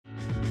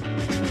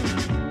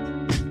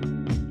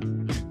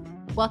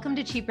Welcome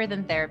to Cheaper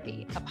Than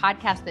Therapy, a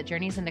podcast that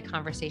journeys into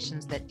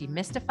conversations that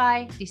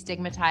demystify,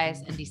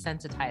 destigmatize, and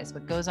desensitize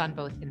what goes on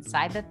both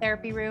inside the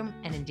therapy room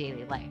and in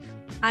daily life.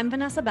 I'm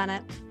Vanessa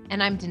Bennett.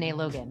 And I'm Danae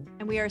Logan.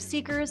 And we are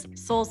seekers,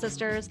 soul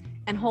sisters,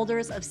 and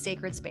holders of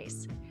sacred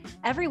space.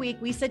 Every week,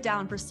 we sit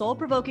down for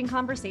soul-provoking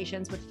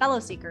conversations with fellow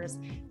seekers,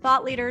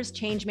 thought leaders,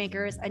 change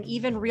makers, and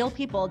even real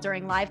people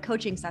during live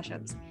coaching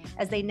sessions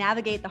as they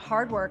navigate the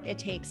hard work it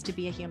takes to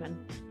be a human.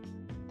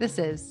 This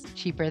is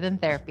Cheaper Than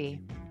Therapy.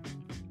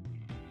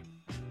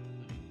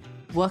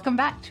 Welcome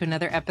back to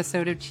another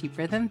episode of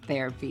Cheaper Than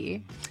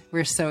Therapy.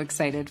 We're so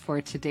excited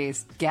for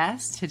today's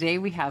guest. Today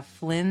we have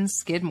Flynn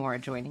Skidmore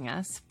joining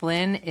us.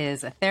 Flynn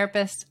is a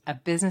therapist, a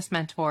business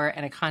mentor,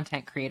 and a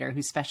content creator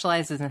who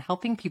specializes in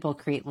helping people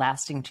create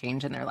lasting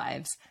change in their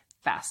lives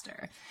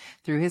faster.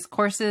 Through his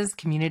courses,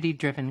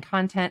 community-driven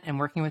content, and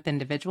working with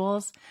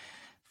individuals,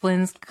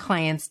 Flynn's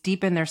clients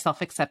deepen their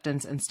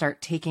self-acceptance and start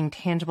taking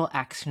tangible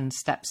action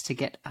steps to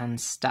get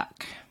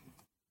unstuck.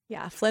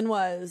 Yeah, Flynn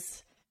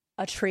was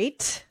a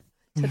treat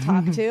to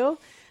talk to.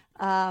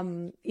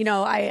 I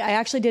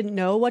actually didn't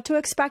know what to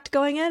expect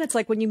going in. It's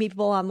like when you meet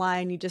people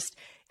online,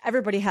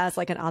 everybody has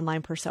like an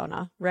online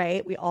persona,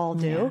 right? We all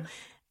do. Yeah.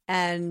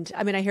 And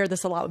I mean, I hear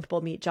this a lot when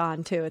people meet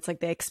John too. It's like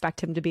they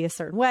expect him to be a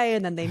certain way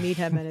and then they meet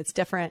him and it's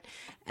different.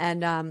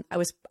 And I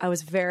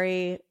was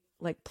very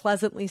like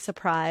pleasantly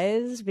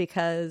surprised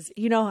because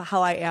you know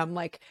how I am,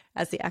 like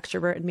as the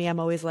extrovert in me, I'm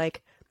always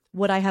like,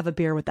 would I have a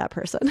beer with that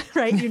person?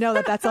 Right? You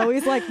know, that's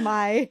always like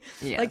my,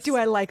 yes. Like, do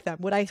I like them?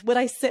 Would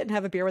I sit and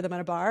have a beer with them at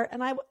a bar?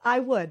 And I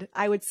would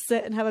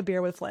sit and have a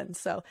beer with Flynn.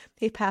 So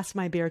he passed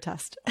my beer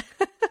test.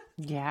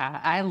 Yeah,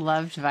 I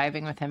loved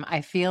vibing with him.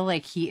 I feel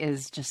like he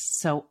is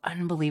just so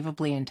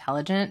unbelievably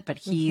intelligent, but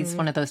he's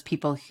one of those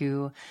people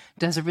who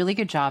does a really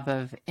good job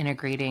of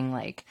integrating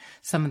like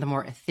some of the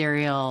more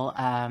ethereal,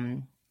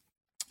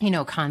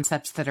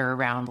 concepts that are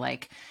around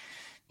like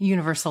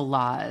universal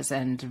laws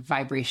and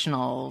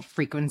vibrational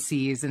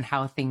frequencies and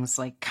how things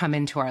like come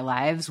into our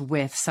lives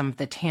with some of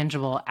the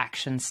tangible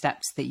action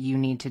steps that you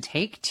need to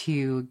take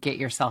to get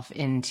yourself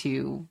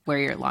into where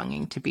you're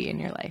longing to be in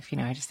your life. You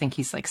know, I just think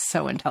he's like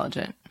so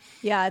intelligent.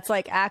 Yeah, it's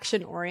like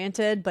action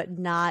oriented, but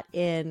not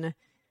in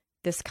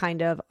this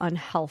kind of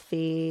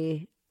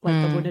unhealthy,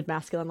 like the wounded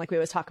masculine, like we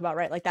always talk about,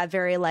 right? Like that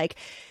very like,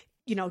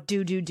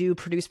 do,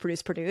 produce.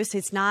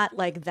 It's not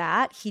like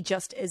that. He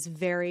just is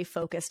very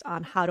focused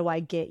on how do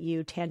I get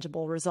you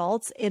tangible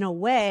results in a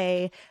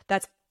way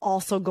that's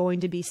also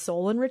going to be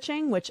soul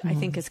enriching, which I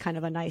think is kind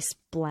of a nice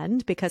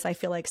blend because I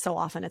feel like so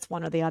often it's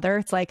one or the other.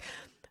 It's like,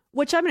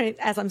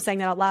 as I'm saying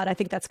that out loud, I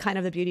think that's kind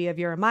of the beauty of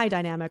your and my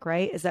dynamic,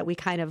 right? Is that we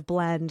kind of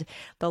blend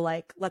the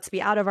like, let's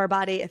be out of our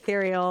body,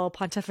 ethereal,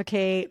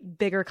 pontificate,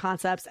 bigger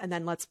concepts, and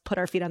then let's put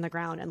our feet on the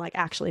ground and like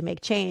actually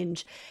make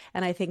change.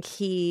 And I think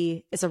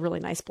he is a really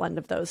nice blend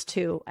of those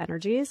two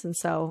energies. And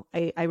so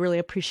I really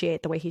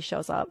appreciate the way he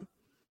shows up.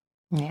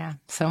 Yeah,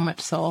 so much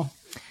soul.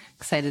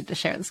 Excited to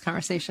share this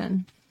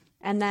conversation.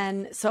 And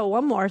then, so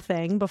one more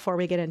thing before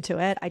we get into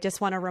it, I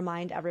just want to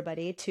remind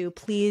everybody to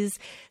please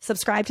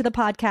subscribe to the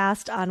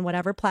podcast on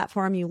whatever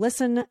platform you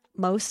listen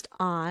most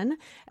on,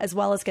 as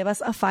well as give us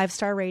a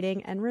 5-star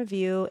rating and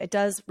review. It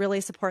does really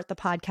support the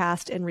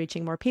podcast in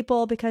reaching more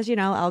people because,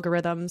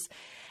 algorithms.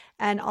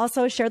 And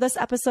also share this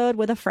episode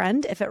with a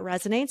friend if it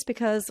resonates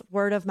because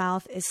word of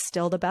mouth is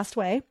still the best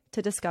way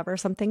to discover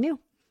something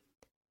new.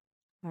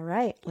 All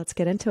right, let's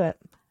get into it.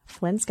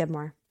 Flynn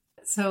Skidmore.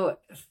 So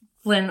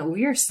Flynn,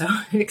 we are so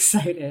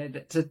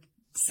excited to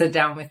sit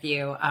down with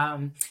you.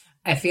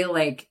 I feel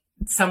like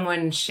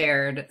someone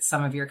shared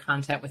some of your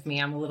content with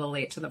me. I'm a little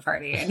late to the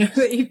party. I know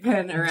that you've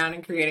been around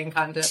and creating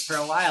content for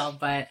a while,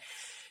 but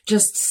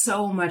just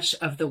so much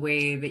of the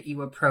way that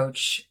you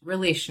approach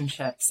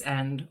relationships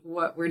and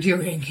what we're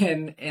doing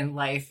in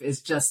life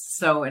is just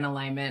so in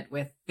alignment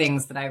with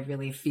things that I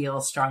really feel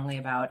strongly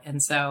about.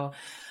 And so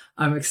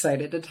I'm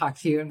excited to talk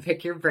to you and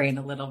pick your brain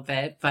a little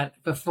bit. But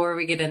before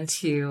we get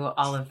into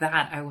all of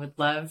that, I would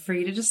love for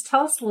you to just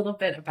tell us a little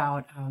bit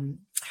about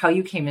how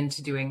you came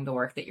into doing the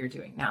work that you're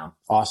doing now.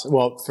 Awesome.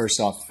 Well,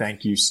 first off,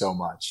 thank you so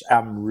much.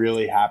 I'm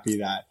really happy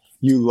that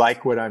you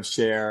like what I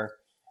share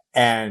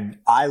and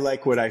I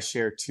like what I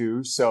share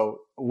too.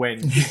 So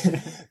when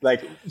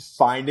like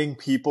finding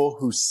people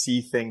who see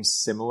things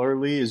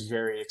similarly is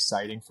very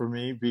exciting for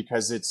me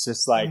because it's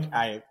just like,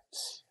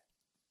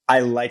 I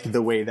like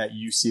the way that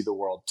you see the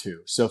world too.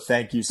 So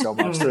thank you so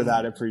much for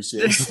that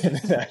appreciation,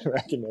 that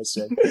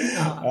recognition.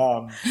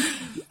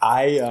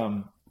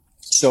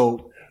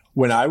 So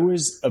when I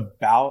was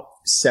about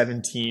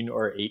 17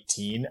 or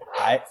 18,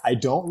 I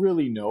don't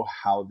really know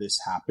how this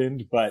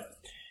happened, but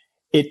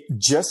it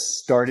just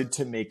started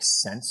to make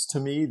sense to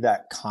me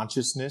that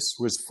consciousness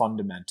was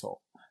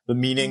fundamental. The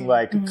meaning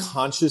like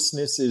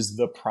consciousness is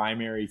the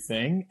primary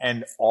thing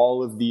and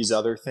all of these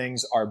other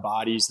things, our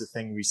bodies, the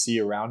thing we see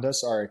around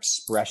us are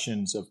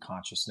expressions of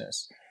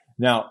consciousness.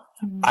 Now,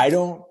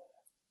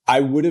 I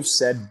would have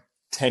said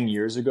 10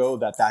 years ago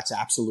that that's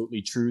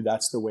absolutely true.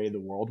 That's the way the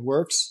world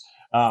works.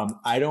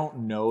 I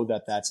don't know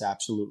that that's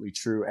absolutely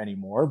true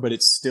anymore, but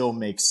it still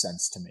makes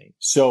sense to me.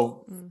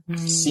 So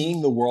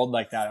seeing the world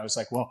like that, I was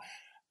like, well,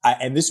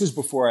 and this was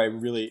before I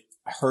really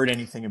heard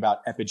anything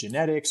about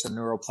epigenetics or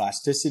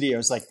neuroplasticity. I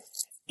was like,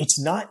 it's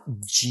not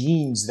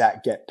genes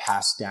that get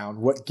passed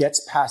down. What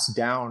gets passed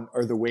down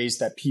are the ways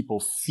that people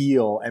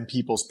feel and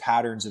people's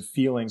patterns of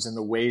feelings and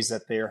the ways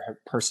that their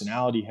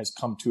personality has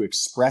come to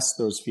express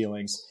those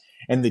feelings.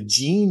 And the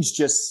genes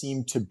just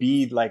seem to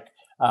be like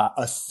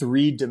a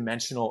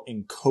three-dimensional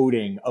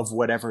encoding of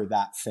whatever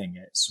that thing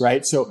is,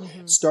 right? So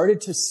started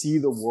to see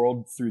the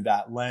world through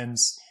that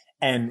lens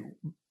and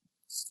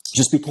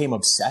just became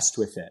obsessed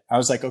with it. I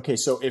was like, okay,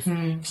 so if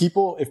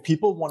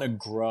people want to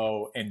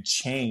grow and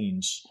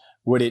change,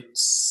 what it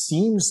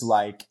seems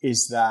like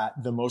is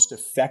that the most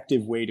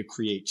effective way to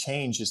create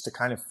change is to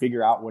kind of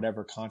figure out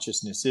whatever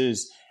consciousness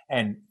is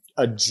and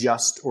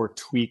adjust or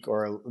tweak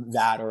or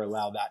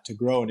allow that to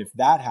grow. And if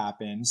that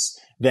happens,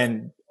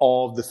 then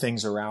all of the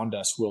things around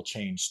us will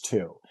change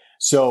too.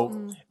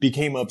 So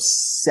became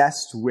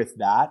obsessed with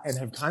that and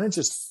have kind of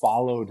just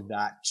followed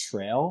that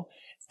trail.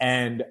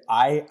 And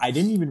I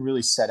didn't even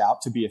really set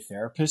out to be a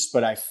therapist,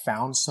 but I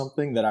found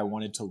something that I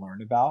wanted to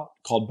learn about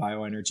called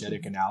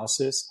bioenergetic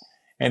analysis,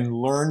 and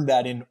learned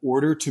that in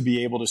order to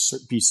be able to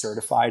be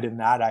certified in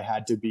that, I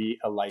had to be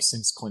a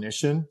licensed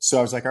clinician. So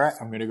I was like, all right,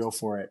 I'm going to go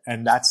for it.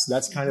 And that's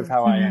kind of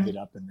how I ended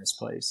up in this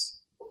place.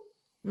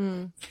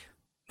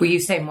 Will you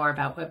say more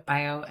about what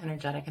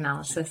bioenergetic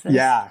analysis is?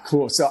 Yeah,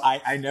 cool. So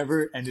I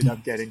never ended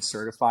up getting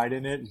certified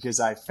in it because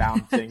I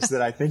found things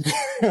that I think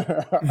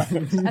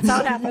that's how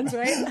it happens,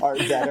 right? Are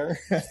better.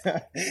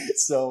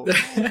 So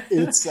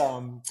it's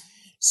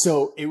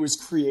so it was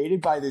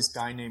created by this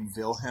guy named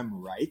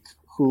Wilhelm Reich,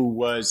 who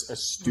was a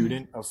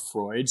student of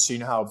Freud. So you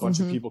know how a bunch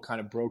of people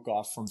kind of broke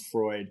off from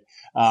Freud.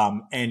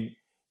 And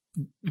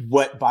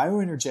what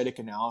bioenergetic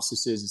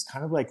analysis is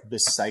kind of like the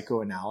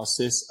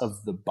psychoanalysis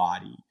of the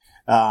body.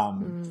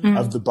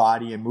 Of the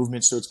body and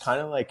movement. So it's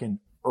kind of like an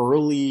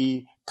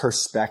early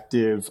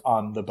perspective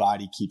on the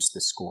body keeps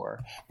the score.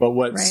 But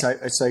what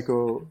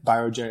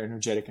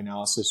bioenergetic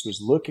analysis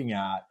was looking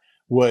at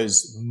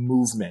was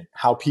movement,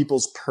 how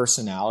people's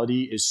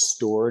personality is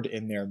stored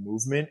in their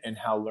movement and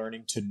how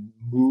learning to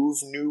move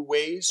new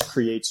ways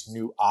creates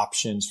new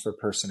options for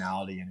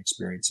personality and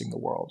experiencing the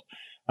world.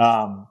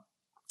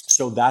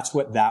 So that's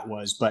what that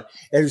was. But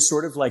it was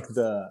sort of like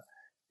that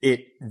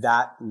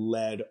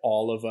led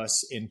all of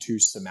us into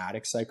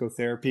somatic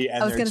psychotherapy.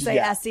 And I was going to say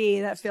SE.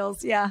 That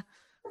feels,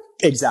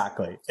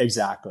 Exactly.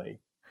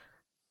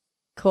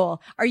 Cool.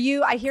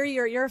 I hear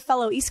you're a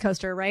fellow East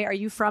Coaster, right? Are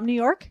you from New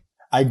York?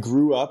 I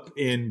grew up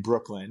in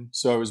Brooklyn.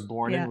 So I was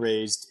born and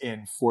raised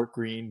in Fort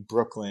Greene,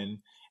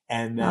 Brooklyn.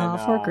 And then,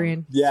 Fort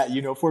Greene. Yeah.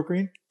 You know Fort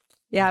Greene?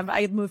 Yeah.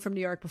 I moved from New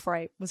York before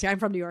I was here. I'm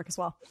from New York as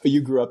well. You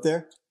grew up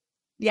there?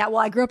 Yeah, well,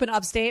 I grew up in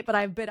upstate, but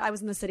I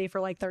was in the city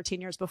for like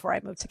 13 years before I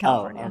moved to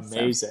California. Oh,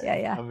 amazing.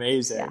 So,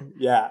 Amazing.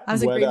 Yeah. I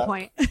was in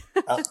Greenpoint.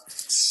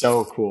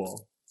 So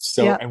cool.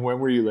 So, and when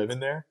were you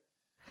living there?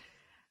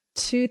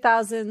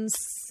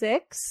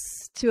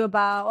 2006 to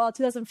about,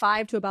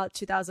 2005 to about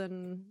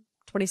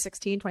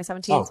 2016,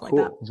 2017. Oh, cool.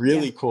 Like that.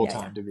 Really cool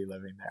time to be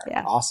living there.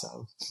 Yeah.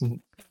 Awesome.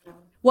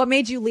 What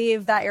made you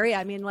leave that area?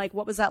 I mean, like,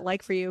 what was that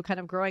like for you kind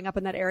of growing up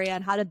in that area?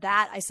 And how did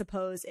that, I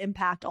suppose,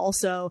 impact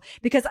also?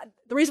 Because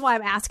the reason why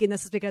I'm asking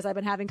this is because I've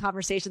been having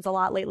conversations a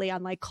lot lately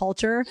on like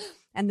culture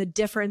and the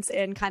difference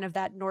in kind of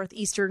that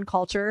Northeastern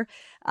culture.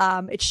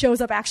 It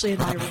shows up actually in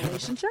my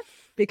relationship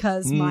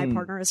because my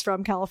partner is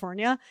from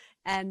California.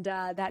 And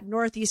that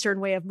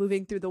Northeastern way of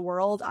moving through the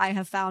world, I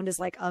have found is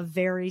like a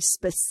very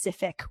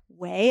specific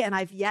way. And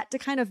I've yet to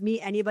kind of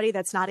meet anybody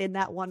that's not in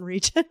that one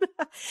region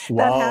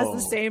that has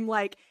the same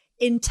like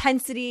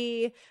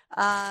intensity,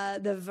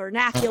 the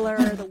vernacular,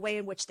 the way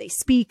in which they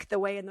speak, the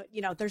way in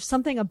the, there's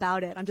something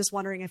about it. I'm just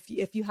wondering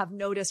if you have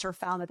noticed or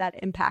found that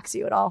impacts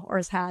you at all or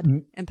has had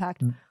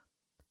impact.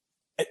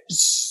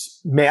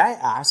 May I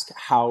ask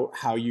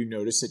how you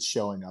notice it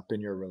showing up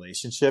in your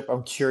relationship?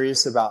 I'm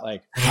curious about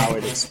like how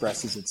it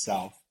expresses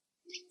itself.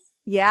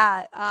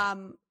 Yeah.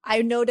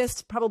 I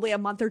noticed probably a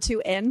month or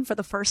two in for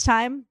the first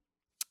time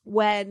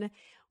when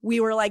we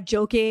were like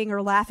joking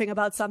or laughing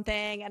about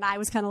something. And I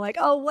was kind of like,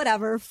 oh,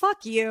 whatever,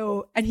 fuck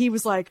you. And he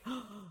was like,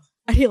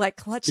 and he like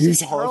clutched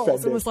his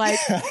pearls and was like,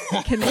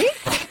 can we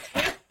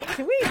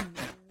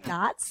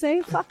not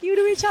say fuck you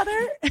to each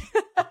other?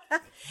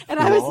 And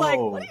I was like,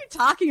 what are you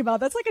talking about?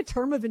 That's like a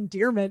term of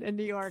endearment in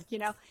New York,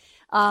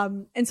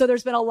 And so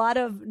there's been a lot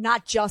of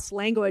not just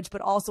language,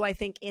 but also I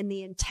think in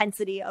the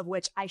intensity of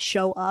which I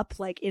show up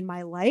like in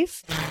my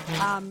life,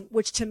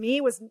 which to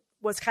me was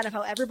kind of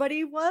how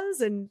everybody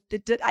was. And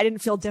I didn't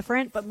feel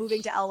different, but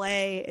moving to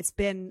LA, it's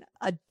been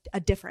a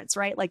difference,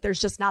 right? Like there's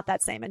just not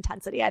that same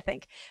intensity, I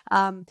think,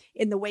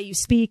 in the way you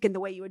speak and the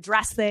way you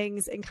address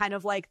things and kind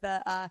of like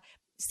the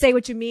say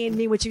what you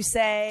mean what you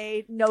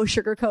say, no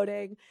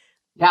sugarcoating.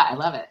 Yeah, I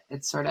love it.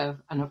 It's sort of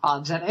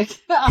unapologetic.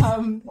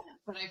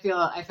 But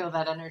I feel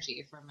that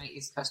energy from my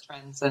East Coast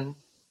friends, and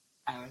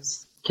I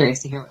was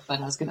curious to hear what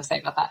Glenn was going to say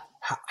about that.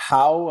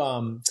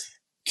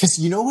 Because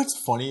you know what's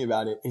funny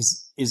about it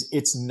is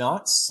it's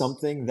not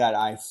something that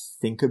I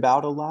think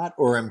about a lot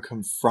or am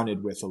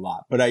confronted with a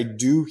lot, but I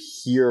do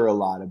hear a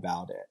lot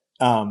about it.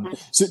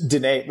 So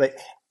Danae, like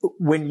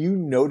when you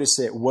notice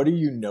it, what are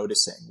you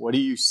noticing? What are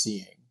you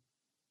seeing?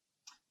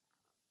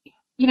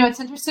 You know,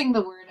 it's interesting.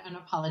 The word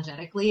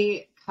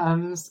unapologetically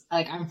comes,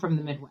 like, I'm from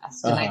the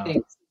Midwest, and I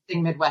think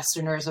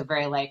Midwesterners are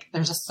very like,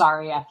 there's a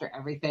sorry after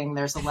everything.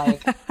 There's a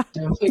like,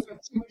 don't take up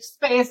too much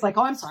space. Like,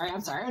 oh, I'm sorry.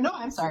 No,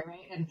 I'm sorry.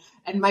 Right.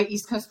 And my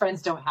East Coast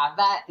friends don't have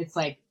that. It's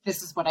like,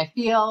 this is what I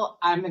feel.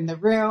 I'm in the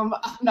room.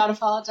 I'm not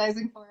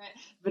apologizing for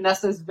it.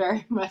 Vanessa's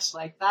very much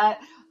like that.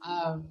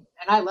 And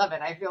I love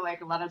it. I feel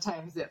like a lot of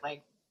times it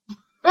like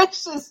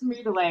pushes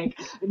me to like,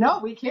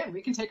 no, we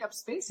can take up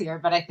space here.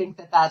 But I think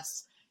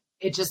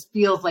it just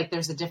feels like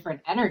there's a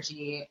different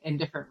energy in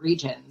different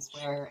regions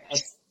where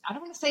it's, I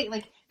don't want to say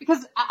like,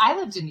 because I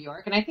lived in New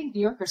York and I think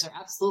New Yorkers are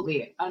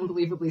absolutely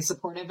unbelievably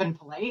supportive and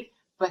polite,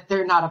 but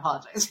they're not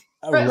apologizing.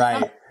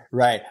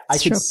 Right. I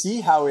could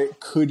see how it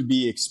could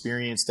be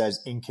experienced as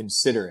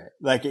inconsiderate.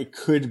 Like it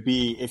could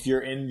be, if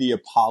you're in the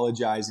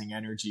apologizing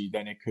energy,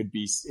 then it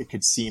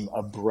could seem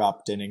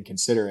abrupt and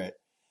inconsiderate.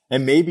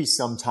 And maybe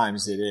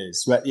sometimes it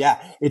is, but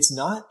yeah, it's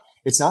not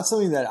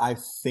something that I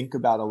think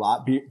about a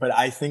lot, but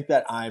I think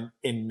that I'm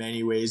in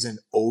many ways an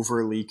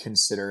overly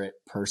considerate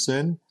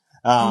person.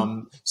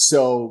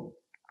 So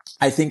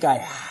I think I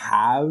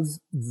have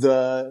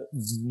the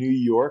New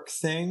York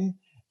thing.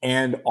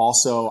 And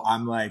also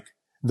I'm like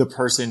the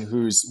person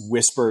who's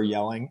whisper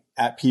yelling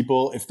at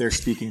people if they're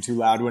speaking too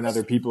loud when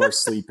other people are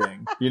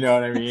sleeping. You know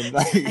what I mean?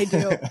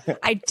 Like,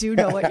 I do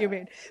know what you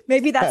mean.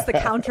 Maybe that's the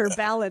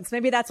counterbalance.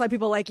 Maybe that's why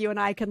people like you and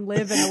I can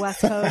live in the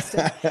West Coast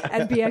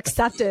and be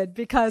accepted,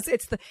 because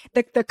it's the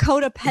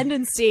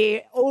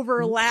codependency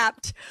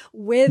overlapped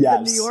with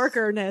the New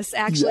Yorkerness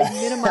actually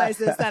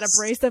minimizes that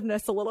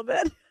abrasiveness a little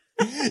bit.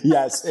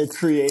 Yes, it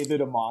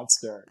created a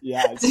monster.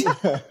 Yes.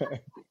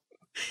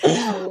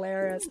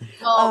 Hilarious.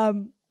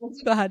 Go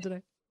ahead,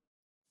 today.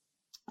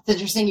 It's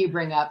interesting you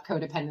bring up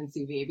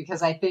codependency, V,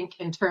 because I think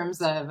in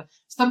terms of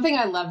something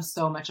I love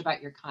so much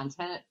about your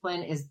content,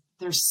 Flynn, is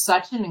there's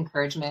such an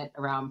encouragement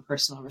around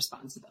personal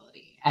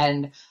responsibility.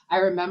 And I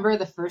remember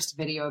the first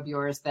video of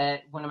yours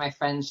that one of my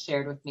friends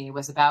shared with me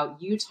was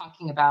about you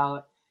talking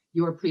about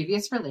your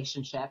previous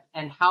relationship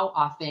and how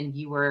often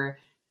you were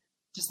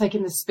just like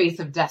in the space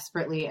of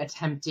desperately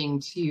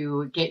attempting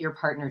to get your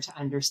partner to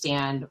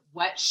understand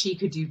what she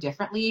could do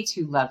differently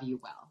to love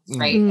you well,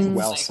 right?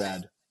 Well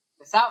said.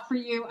 This out for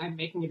you. I'm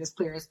making it as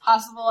clear as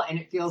possible. And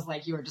it feels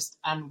like you are just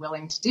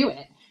unwilling to do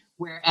it.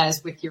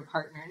 Whereas with your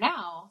partner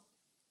now,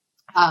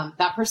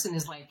 that person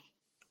is like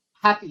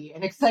happy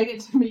and excited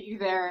to meet you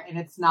there. And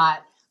it's not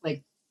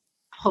like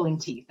pulling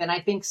teeth. And I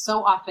think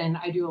so often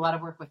I do a lot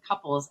of work with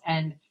couples,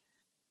 and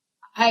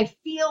I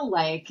feel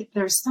like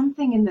there's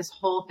something in this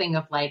whole thing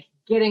of like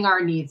getting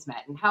our needs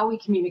met and how we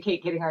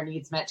communicate getting our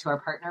needs met to our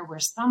partner, where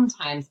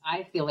sometimes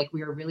I feel like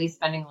we are really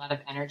spending a lot of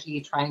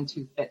energy trying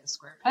to fit a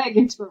square peg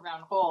into a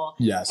round hole.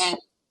 Yes. And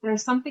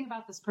there's something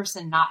about this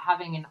person not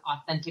having an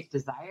authentic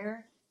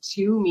desire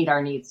to meet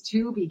our needs,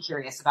 to be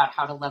curious about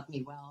how to love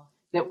me well,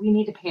 that we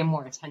need to pay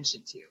more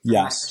attention to.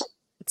 Yes.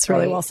 It's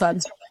really well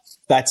said.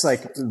 That's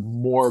like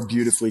more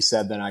beautifully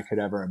said than I could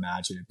ever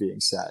imagine it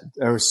being said.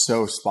 It was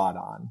so spot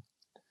on.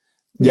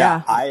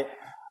 Yeah. I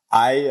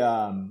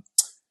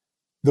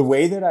the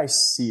way that I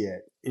see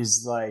it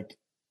is like,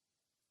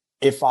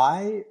 if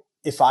I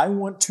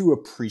want to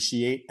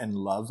appreciate and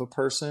love a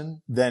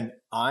person, then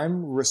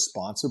I'm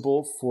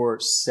responsible for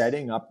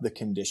setting up the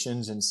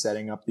conditions and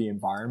setting up the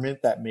environment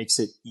that makes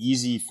it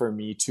easy for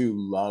me to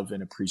love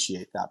and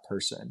appreciate that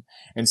person.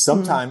 And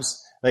sometimes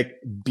like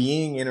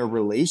being in a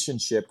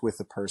relationship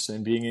with a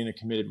person, being in a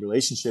committed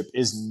relationship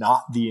is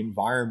not the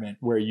environment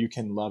where you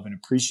can love and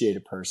appreciate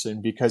a person,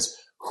 because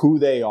who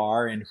they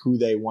are and who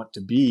they want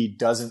to be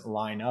doesn't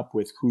line up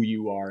with who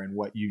you are and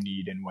what you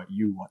need and what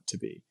you want to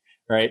be.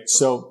 Right.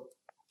 So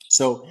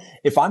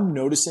if I'm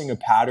noticing a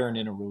pattern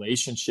in a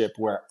relationship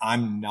where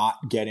I'm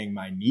not getting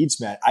my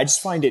needs met, I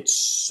just find it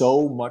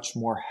so much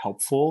more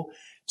helpful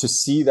to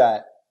see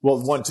that,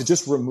 well, one, to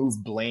just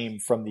remove blame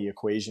from the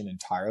equation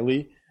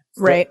entirely.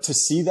 Right. To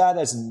see that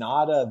as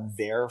not a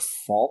their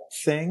fault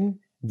thing.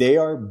 They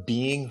are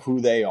being who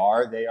they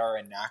are. They are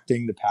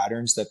enacting the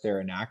patterns that they're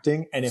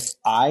enacting. And if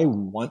I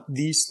want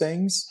these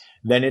things,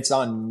 then it's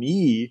on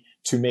me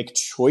to make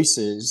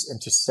choices and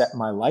to set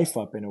my life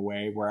up in a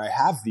way where I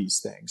have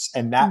these things.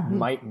 And that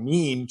might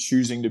mean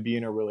choosing to be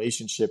in a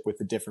relationship with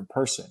a different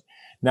person.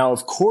 Now,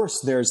 of course,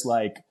 there's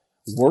like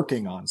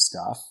working on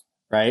stuff,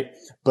 right?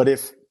 But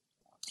if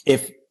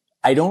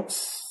I don't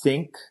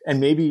think,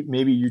 and maybe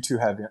you two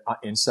have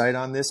insight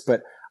on this,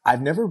 but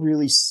I've never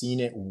really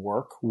seen it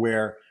work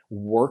where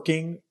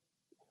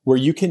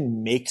you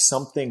can make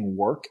something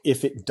work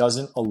if it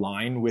doesn't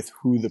align with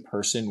who the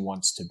person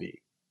wants to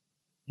be.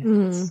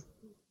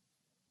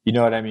 You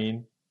know what I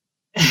mean?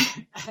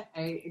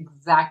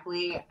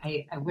 Exactly.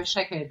 I wish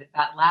I could,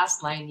 that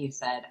last line you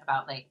said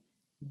about like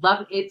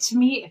love it, to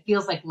me, it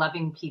feels like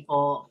loving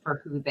people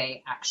for who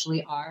they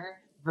actually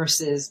are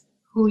versus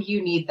who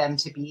you need them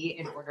to be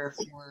in order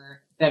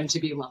for them to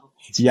be lovable.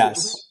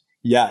 Yes.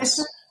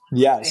 Yes.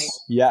 Yes.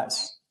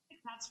 Yes.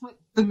 That's what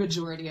the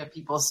majority of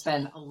people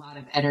spend a lot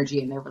of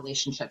energy in their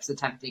relationships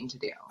attempting to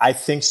do. I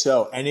think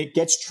so. And it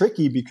gets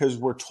tricky because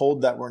we're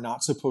told that we're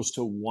not supposed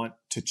to want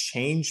to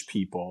change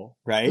people,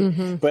 right?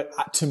 Mm-hmm. But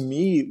to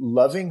me,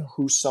 loving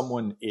who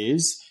someone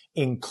is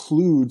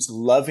includes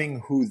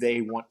loving who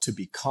they want to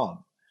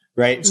become,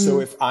 right? Mm-hmm.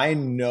 So if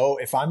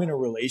I'm in a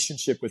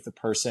relationship with a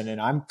person and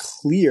I'm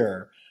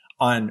clear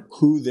on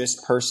who this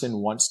person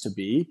wants to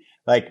be,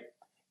 like,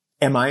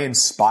 am I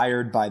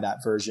inspired by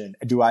that version?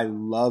 Do I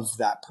love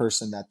that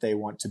person that they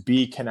want to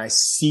be? Can I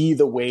see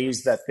the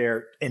ways that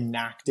they're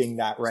enacting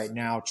that right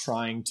now,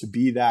 trying to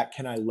be that?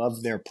 Can I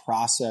love their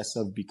process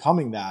of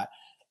becoming that?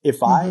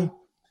 If I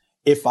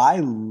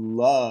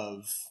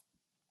love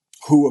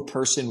who a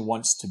person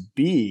wants to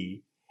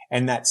be,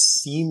 and that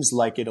seems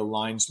like it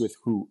aligns with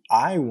who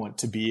I want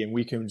to be, and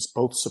we can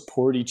both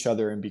support each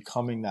other in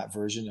becoming that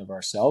version of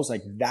ourselves,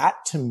 like that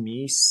to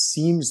me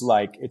seems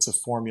like it's a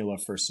formula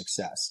for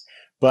success.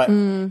 But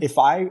if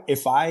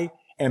I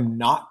am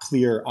not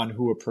clear on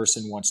who a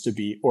person wants to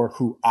be, or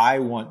who I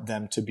want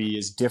them to be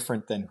is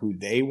different than who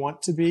they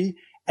want to be,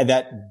 and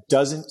that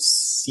doesn't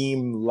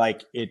seem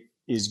like it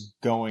is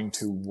going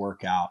to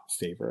work out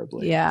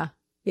favorably. Yeah.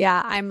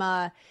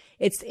 Yeah.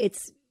 It's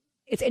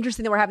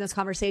interesting that we're having this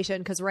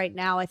conversation, because right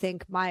now I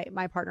think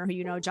my partner, who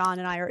you know, John,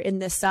 and I are in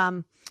this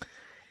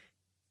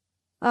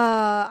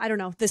I don't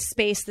know, this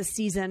space, this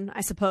season,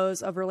 I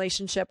suppose, of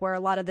relationship where a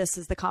lot of this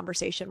is the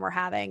conversation we're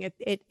having.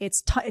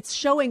 It's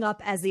showing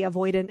up as the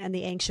avoidant and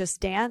the anxious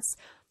dance,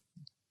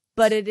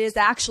 but it is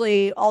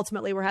actually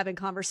ultimately we're having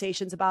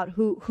conversations about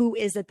who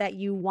is it that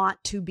you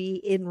want to be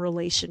in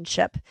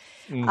relationship.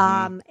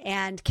 Mm-hmm.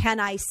 And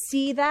can I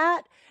see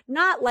that?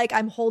 Not like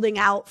I'm holding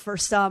out for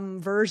some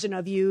version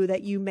of you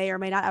that you may or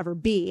may not ever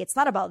be. It's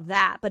not about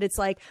that, but it's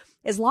like,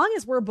 as long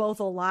as we're both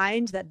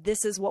aligned that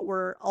this is what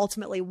we're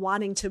ultimately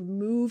wanting to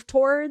move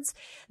towards,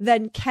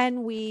 then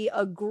can we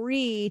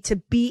agree to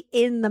be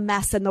in the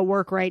mess and the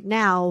work right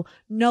now,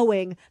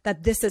 knowing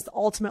that this is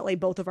ultimately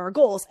both of our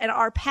goals, and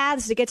our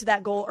paths to get to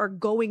that goal are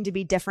going to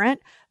be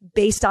different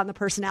based on the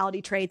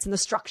personality traits and the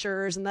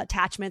structures and the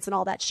attachments and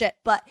all that shit.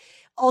 But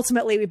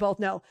ultimately we both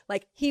know,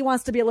 like, he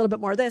wants to be a little bit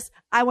more this,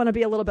 I want to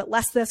be a little bit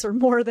less this or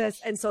more this.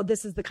 And so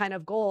this is the kind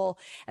of goal.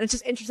 And it's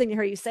just interesting to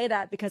hear you say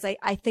that, because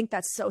I think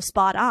that's so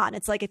spot on.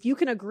 It's like, if you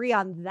can agree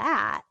on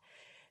that,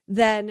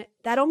 then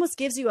that almost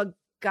gives you a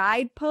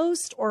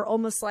guidepost, or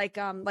almost like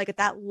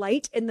that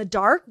light in the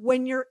dark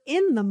when you're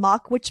in the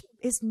muck, which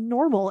is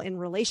normal in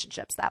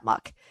relationships, that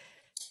muck.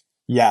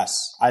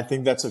 Yes. I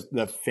think that's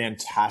a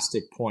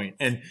fantastic point.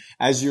 And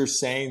as you're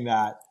saying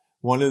that,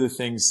 one of the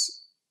things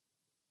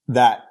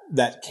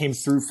that came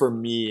through for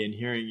me in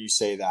hearing you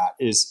say that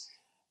is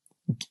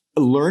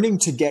learning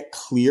to get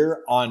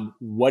clear on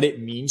what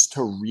it means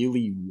to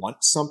really want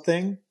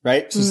something,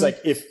 right? So it's like,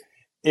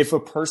 if a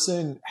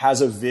person has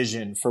a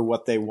vision for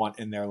what they want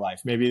in their life,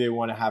 maybe they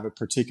want to have a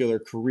particular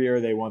career,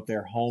 they want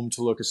their home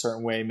to look a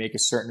certain way, make a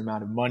certain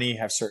amount of money,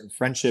 have certain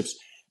friendships.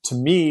 To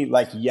me,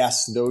 like,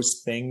 yes,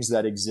 those things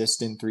that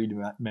exist in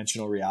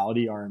three-dimensional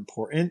reality are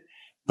important.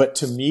 But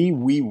to me,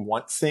 we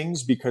want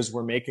things because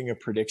we're making a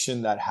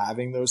prediction that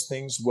having those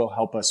things will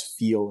help us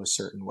feel a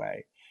certain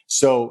way.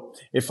 So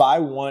if I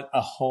want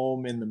a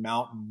home in the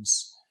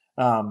mountains,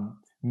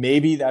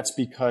 maybe that's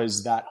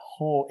because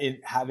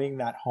having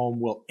that home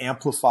will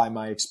amplify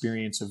my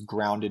experience of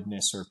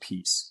groundedness or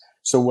peace.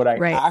 So what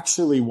I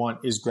actually want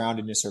is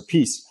groundedness or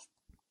peace.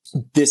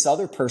 This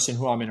other person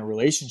who I'm in a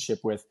relationship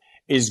with,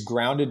 is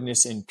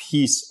groundedness and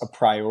peace a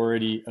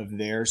priority of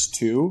theirs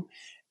too?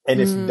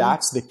 And if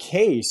that's the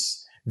case,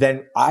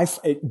 then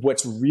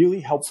what's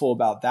really helpful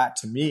about that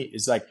to me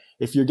is, like,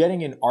 if you're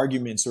getting in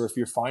arguments, or if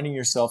you're finding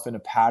yourself in a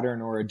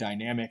pattern or a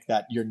dynamic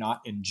that you're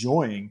not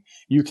enjoying,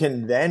 you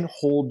can then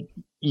hold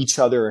each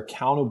other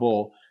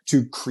accountable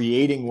to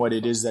creating what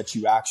it is that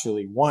you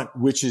actually want,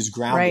 which is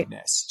groundedness.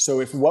 Right. So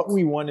if what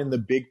we want in the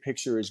big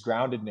picture is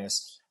groundedness,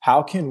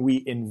 how can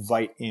we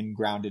invite in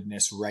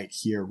groundedness right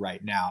here,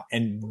 right now?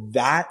 And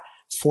that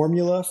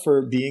formula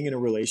for being in a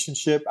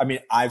relationship, I mean,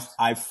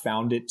 I've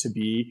found it to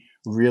be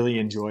really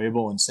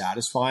enjoyable and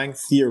satisfying.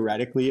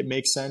 Theoretically, it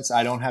makes sense.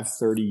 I don't have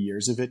 30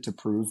 years of it to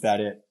prove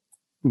that it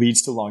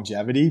leads to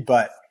longevity,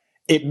 but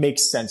it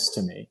makes sense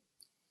to me.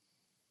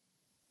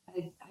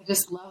 I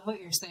just love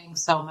what you're saying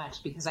so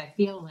much, because I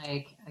feel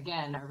like,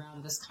 again,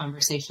 around this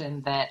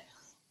conversation that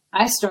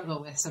I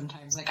struggle with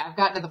sometimes. Like, I've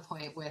gotten to the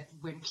point with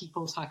when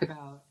people talk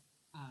about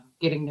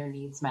getting their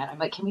needs met, I'm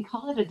like, can we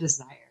call it a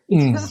desire?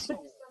 Because there's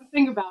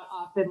something about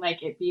often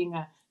like it being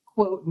a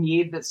quote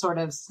need that sort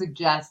of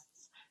suggests,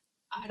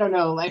 I don't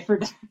know, life or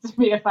death to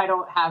me if I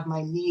don't have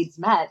my needs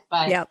met.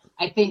 But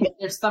I think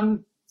there's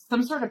some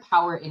sort of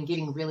power in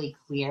getting really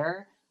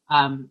clear.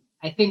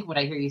 I think what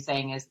I hear you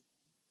saying is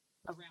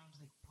around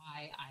like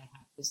why I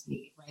have this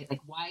need, right?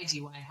 Like, why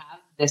do I have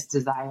this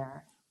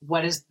desire?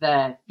 What is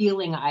the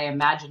feeling I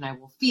imagine I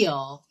will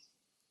feel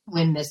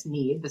when this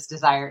need, this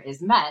desire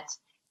is met?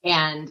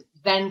 And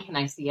then can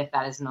I see if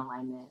that is in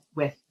alignment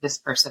with this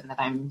person that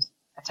I'm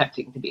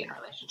attempting to be in a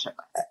relationship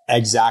with?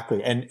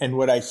 Exactly. And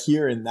what I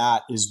hear in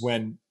that is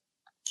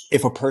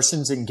if a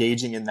person's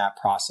engaging in that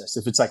process,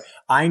 if it's like,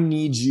 I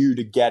need you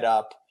to get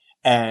up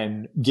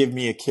and give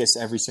me a kiss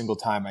every single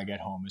time I get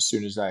home as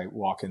soon as I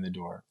walk in the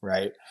door,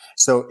 right?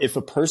 So if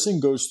a person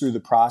goes through the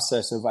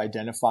process of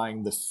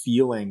identifying the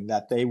feeling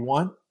that they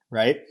want,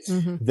 right,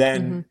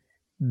 then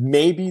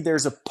maybe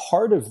there's a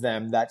part of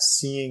them that's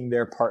seeing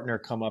their partner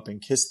come up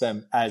and kiss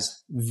them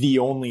as the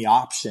only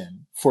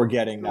option for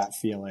getting that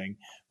feeling.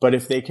 But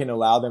if they can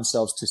allow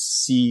themselves to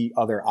see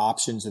other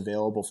options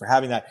available for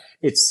having that,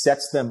 it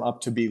sets them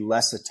up to be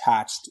less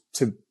attached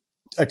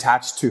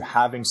to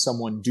having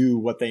someone do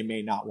what they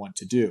may not want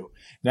to do.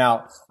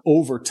 Now,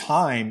 over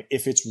time,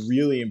 if it's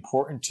really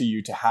important to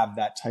you to have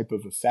that type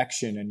of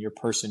affection and your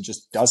person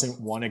just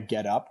doesn't want to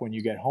get up when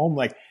you get home,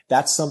 like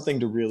that's something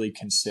to really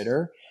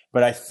consider.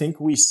 But I think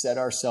we set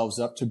ourselves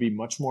up to be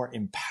much more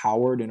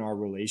empowered in our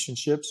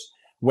relationships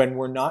when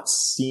we're not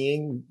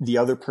seeing the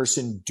other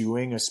person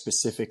doing a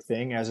specific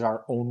thing as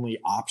our only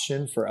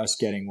option for us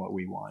getting what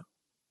we want.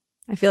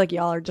 I feel like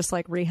y'all are just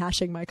like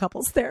rehashing my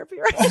couples therapy,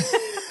 right?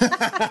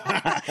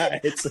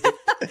 It's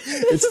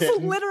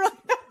literally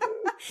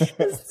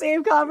the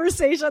same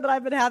conversation that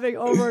I've been having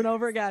over and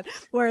over again,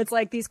 where it's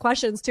like these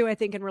questions too, I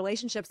think in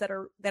relationships that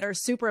are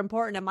super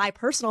important. And my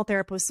personal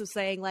therapist was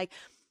saying like,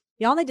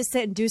 y'all need to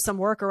sit and do some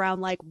work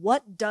around like,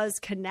 what does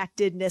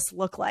connectedness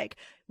look like?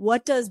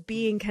 What does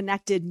being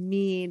connected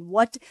mean?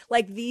 What,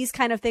 like these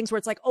kind of things where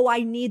it's like, oh,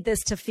 I need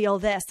this to feel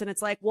this. And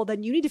it's like, well,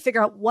 then you need to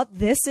figure out what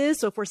this is.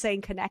 So if we're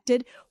saying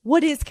connected,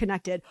 what is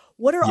connected?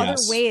 What are other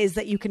ways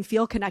that you can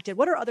feel connected?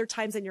 What are other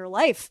times in your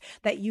life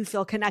that you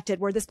feel connected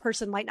where this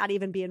person might not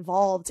even be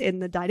involved in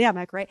the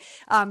dynamic, right?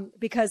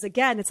 Because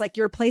again, it's like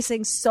you're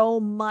placing so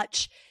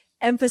much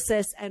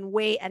emphasis and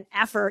weight and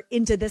effort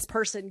into this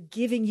person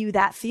giving you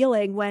that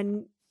feeling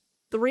when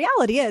the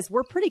reality is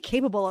we're pretty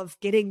capable of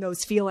getting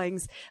those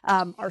feelings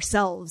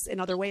ourselves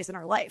in other ways in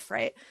our life,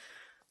 right?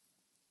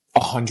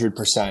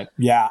 100%.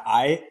 Yeah.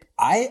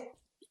 I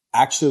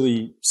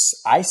actually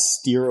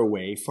steer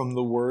away from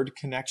the word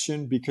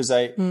connection because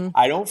I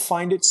don't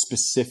find it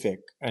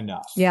specific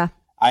enough. Yeah.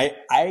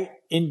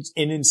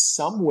 In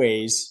some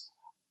ways,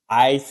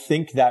 I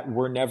think that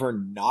we're never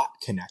not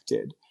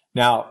connected.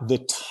 Now, the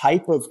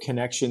type of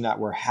connection that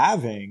we're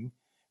having,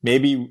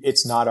 maybe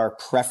it's not our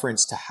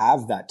preference to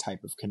have that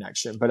type of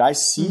connection, but I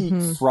see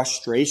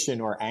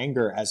frustration or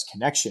anger as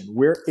connection.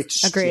 We're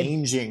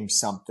exchanging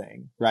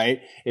something,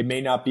 right? It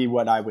may not be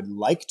what I would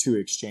like to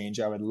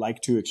exchange. I would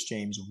like to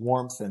exchange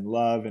warmth and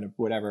love and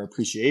whatever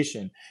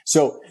appreciation.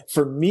 So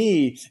for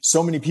me,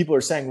 so many people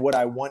are saying what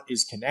I want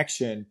is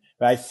connection,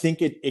 but I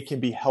think it can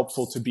be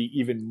helpful to be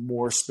even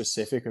more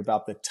specific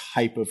about the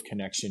type of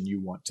connection you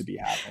want to be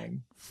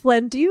having.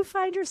 Flynn, do you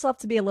find yourself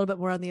to be a little bit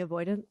more on the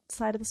avoidant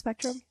side of the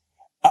spectrum?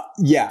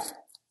 Yeah.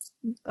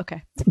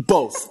 Okay.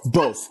 Both,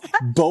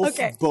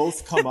 Okay.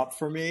 Both come up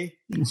for me.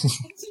 And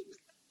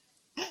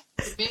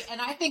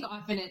I think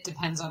often it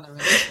depends on the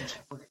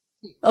relationship.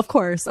 Of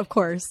course.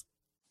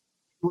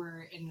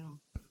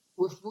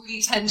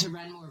 We tend to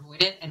run more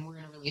avoidant and we're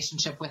in a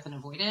relationship with an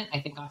avoidant. I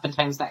think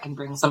oftentimes that can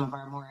bring some of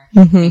our more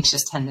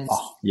anxious tendencies.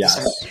 Oh,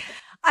 yes.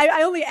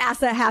 I only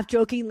ask that half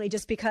jokingly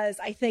just because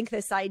I think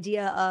this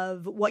idea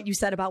of what you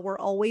said about we're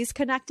always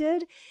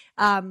connected.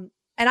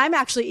 And I'm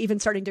actually even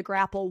starting to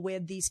grapple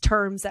with these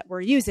terms that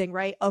we're using,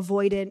 right?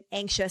 Avoidant,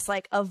 anxious,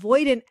 like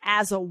avoidant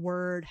as a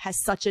word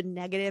has such a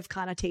negative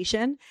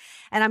connotation.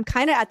 And I'm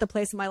kind of at the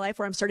place in my life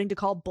where I'm starting to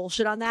call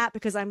bullshit on that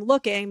because I'm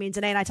looking, I mean,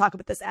 Danae and I talk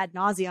about this ad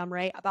nauseum,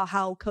 right? About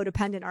how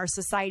codependent our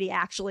society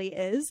actually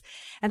is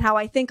and how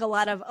I think a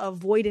lot of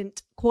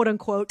avoidant, quote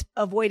unquote,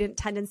 avoidant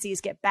tendencies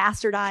get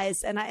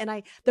bastardized. And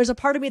I there's a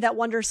part of me that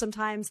wonders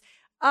sometimes,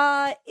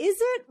 is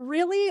it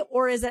really,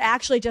 or is it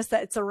actually just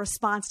that it's a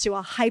response to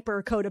a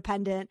hyper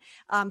codependent,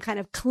 kind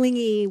of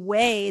clingy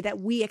way that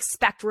we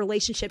expect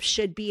relationships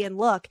should be and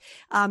look?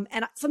 And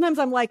sometimes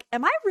I'm like,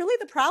 am I really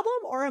the problem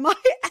or am I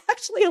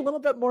actually a little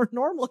bit more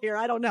normal here?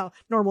 I don't know.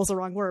 Normal's the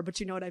wrong word,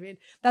 but you know what I mean?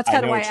 That's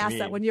kind of why I asked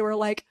that when you were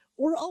like,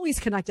 we're always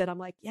connected. I'm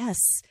like,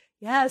 yes,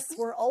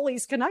 we're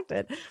always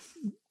connected.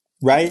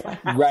 Right.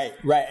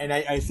 And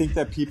I think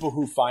that people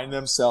who find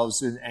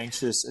themselves in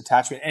anxious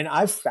attachment, and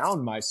I've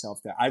found myself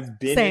there. I've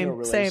been in a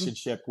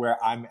relationship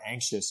where I'm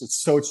anxious. It's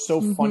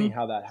so funny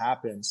how that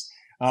happens.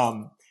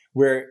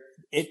 Where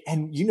it,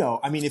 and you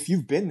know, I mean, if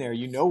you've been there,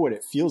 you know what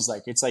it feels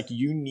like. It's like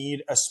you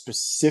need a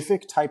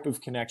specific type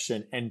of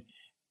connection. And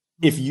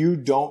if you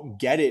don't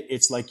get it,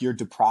 it's like you're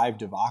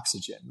deprived of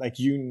oxygen. Like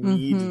you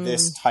need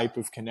this type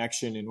of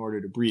connection in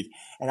order to breathe.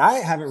 And I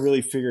haven't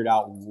really figured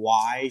out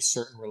why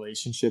certain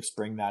relationships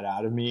bring that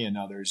out of me and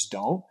others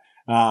don't.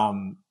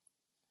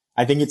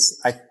 I think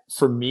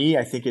for me,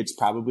 I think it's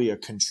probably a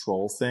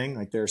control thing.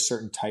 Like there are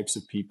certain types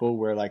of people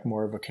where like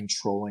more of a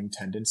controlling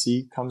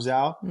tendency comes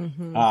out.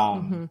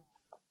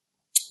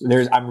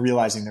 I'm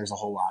realizing there's a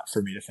whole lot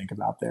for me to think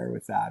about there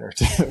with that,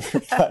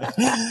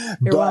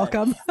 You're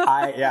welcome.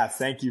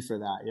 Thank you for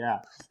that. Yeah.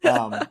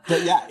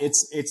 But yeah,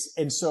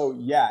 and so,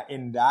 yeah,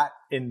 in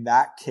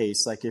that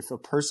case, like if a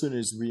person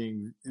is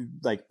being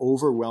like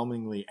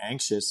overwhelmingly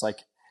anxious, like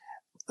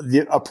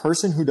a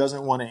person who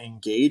doesn't want to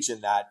engage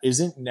in that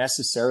isn't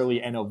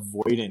necessarily an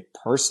avoidant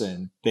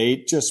person.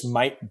 They just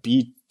might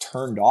be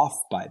turned off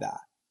by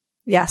that.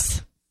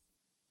 Yes.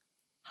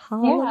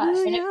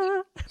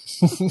 Hallelujah.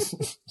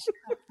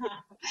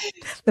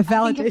 The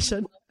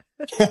validation.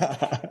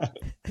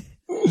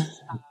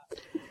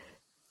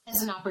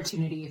 As an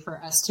opportunity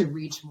for us to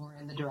reach more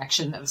in the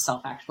direction of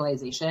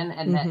self-actualization,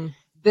 and that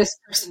this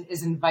person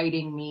is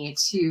inviting me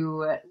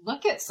to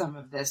look at some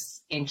of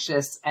this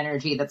anxious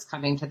energy that's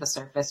coming to the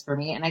surface for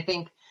me. And I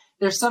think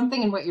there's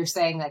something in what you're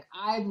saying. Like,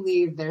 I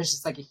believe there's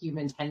just like a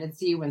human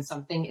tendency when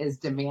something is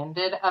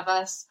demanded of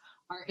us,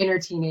 our inner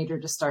teenager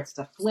just starts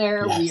to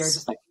flare. Yes. We are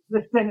just like,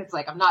 listen, it's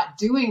like, I'm not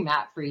doing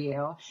that for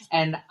you.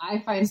 And I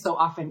find so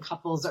often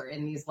couples are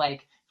in these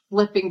like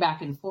flipping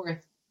back and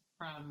forth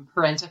from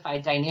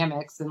parentified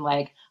dynamics, and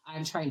like,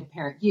 I'm trying to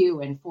parent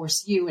you and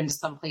force you into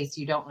some place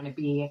you don't want to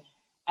be.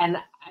 And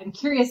I'm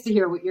curious to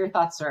hear what your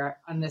thoughts are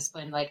on this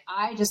one. Like,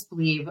 I just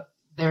believe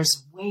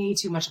there's way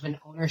too much of an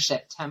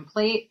ownership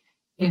template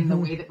in the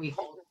way that we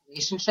hold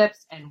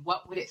relationships. And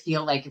what would it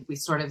feel like if we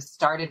sort of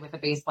started with a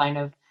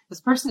baseline of,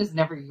 this person is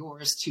never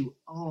yours to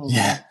own,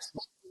 no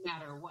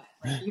matter what.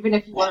 Like, even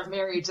if you are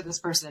married to this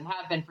person and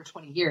have been for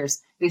 20 years,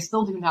 they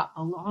still do not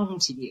belong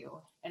to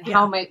you. And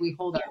how might we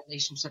hold our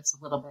relationships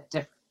a little bit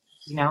different,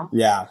 you know?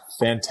 Yeah,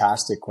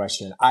 fantastic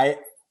question. I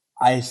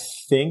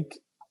think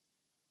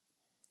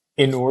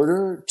in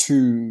order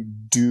to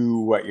do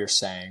what you're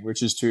saying,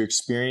 which is to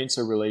experience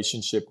a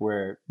relationship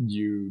where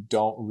you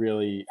don't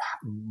really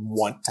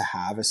want to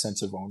have a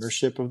sense of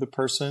ownership of the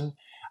person,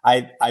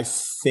 I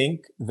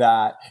think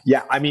that,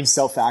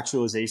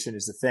 self-actualization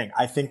is the thing.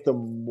 I think the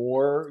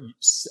more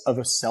of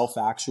a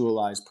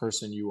self-actualized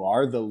person you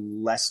are, the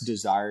less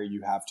desire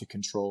you have to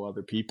control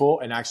other people.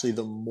 And actually,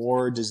 the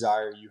more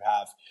desire you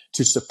have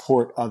to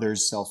support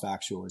others'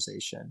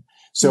 self-actualization.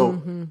 So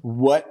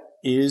what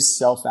is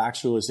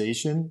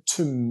self-actualization?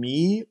 To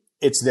me,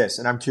 it's this,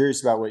 and I'm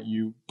curious about what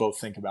you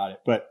both think about it,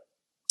 but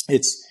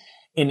it's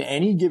in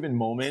any given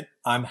moment,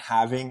 I'm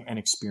having an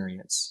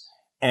experience.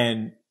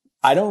 And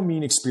I don't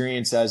mean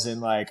experience as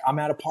in like, I'm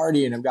at a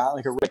party and I've got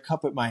like a red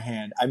cup at my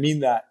hand. I mean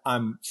that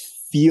I'm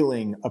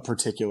feeling a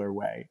particular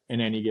way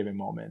in any given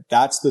moment.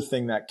 That's the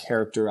thing that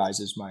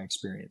characterizes my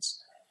experience.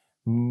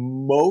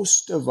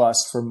 Most of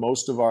us, for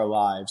most of our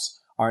lives,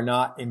 are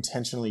not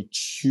intentionally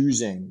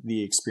choosing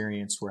the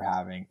experience we're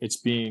having. It's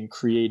being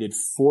created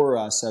for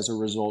us as a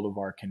result of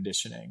our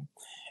conditioning.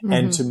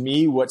 And to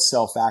me, what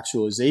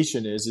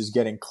self-actualization is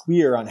getting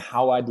clear on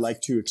how I'd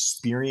like to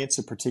experience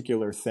a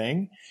particular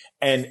thing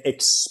and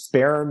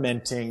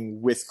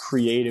experimenting with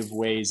creative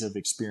ways of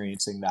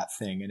experiencing that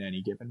thing in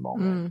any given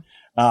moment.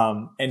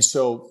 And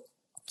so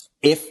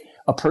if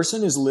a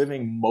person is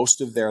living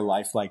most of their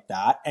life like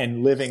that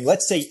and living,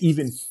 let's say,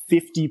 even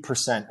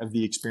 50% of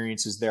the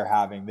experiences they're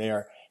having, they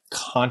are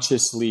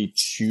consciously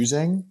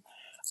choosing,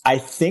 I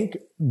think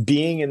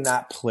being in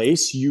that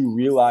place, you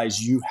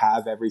realize you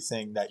have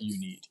everything that you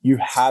need. You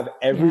have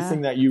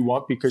everything that you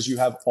want because you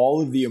have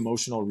all of the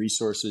emotional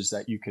resources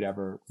that you could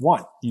ever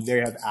want. They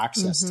have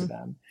access to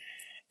them.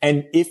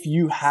 And if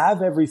you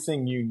have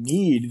everything you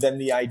need, then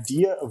the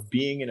idea of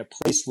being in a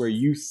place where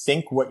you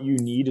think what you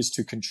need is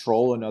to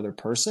control another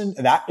person,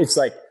 that it's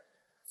like,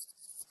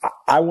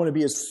 I want to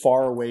be as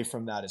far away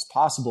from that as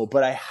possible.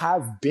 But I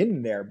have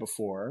been there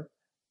before,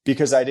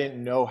 because I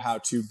didn't know how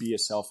to be a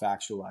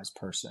self-actualized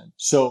person.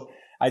 So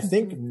I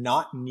think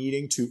not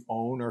needing to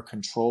own or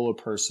control a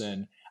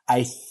person,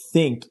 I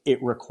think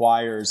it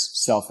requires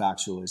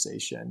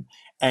self-actualization.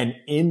 And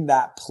in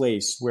that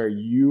place where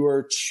you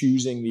are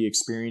choosing the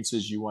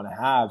experiences you want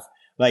to have,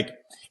 like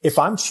if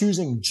I'm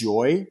choosing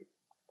joy,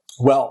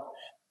 well,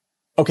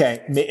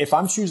 okay, if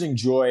I'm choosing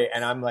joy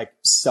and I'm like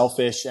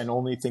selfish and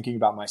only thinking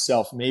about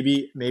myself,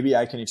 maybe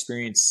I can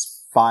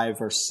experience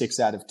 5 or 6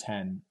 out of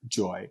 10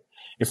 joy.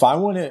 If I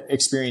want to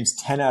experience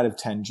 10 out of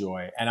 10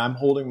 joy and I'm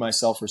holding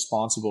myself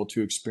responsible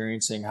to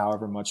experiencing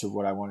however much of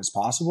what I want is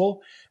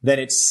possible, then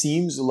it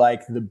seems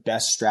like the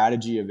best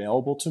strategy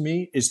available to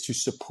me is to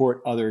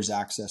support others'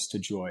 access to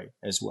joy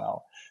as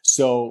well.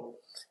 So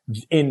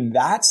in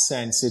that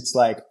sense, it's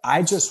like,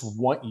 I just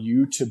want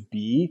you to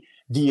be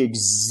the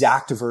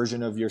exact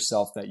version of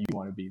yourself that you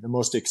want to be, the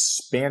most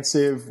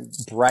expansive,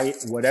 bright,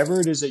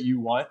 whatever it is that you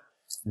want.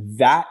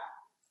 That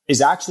is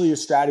actually a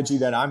strategy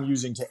that I'm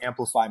using to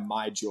amplify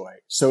my joy.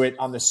 So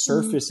on the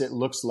surface, it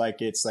looks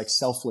like it's like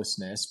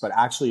selflessness, but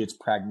actually it's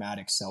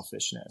pragmatic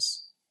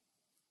selfishness.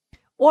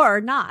 Or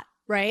not,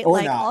 right? Or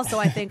like not. Also,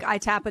 I think I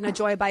tap into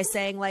joy by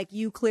saying like,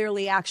 you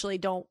clearly actually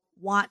don't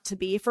want to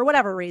be for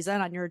whatever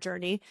reason on your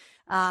journey,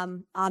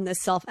 on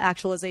this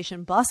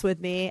self-actualization bus with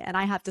me. And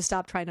I have to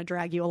stop trying to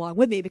drag you along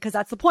with me, because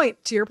that's the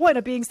point, to your point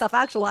of being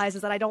self-actualized,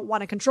 is that I don't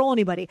want to control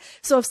anybody.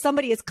 So if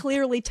somebody is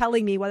clearly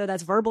telling me, whether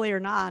that's verbally or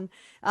non,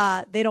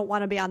 they don't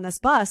want to be on this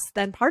bus,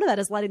 then part of that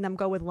is letting them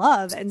go with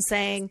love and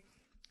saying,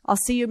 I'll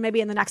see you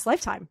maybe in the next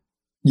lifetime.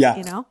 Yeah.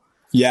 You know?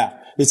 Yeah.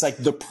 It's like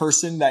the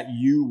person that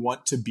you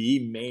want to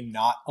be may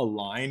not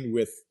align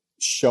with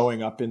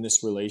showing up in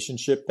this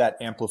relationship that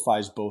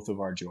amplifies both of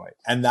our joy.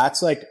 And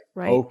that's like,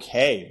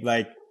 okay.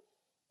 Like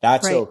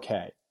that's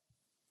okay.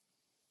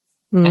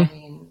 I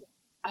mean,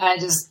 I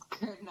just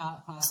could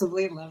not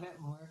possibly love it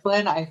more,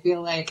 Flynn. I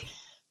feel like,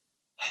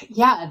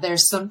 yeah,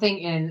 there's something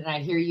in, and I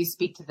hear you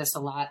speak to this a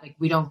lot, like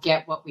we don't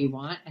get what we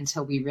want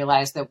until we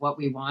realize that what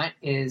we want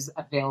is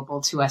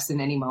available to us in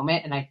any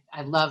moment. And I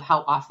love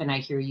how often I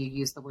hear you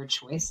use the word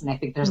choice. And I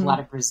think there's a lot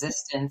of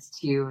resistance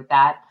to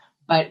that,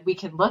 but we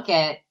can look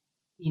at,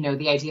 you know,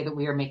 the idea that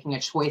we are making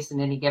a choice in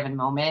any given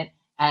moment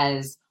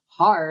as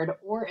hard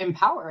or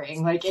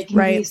empowering. Like it can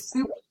be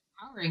super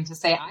empowering to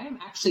say, I am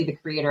actually the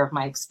creator of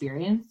my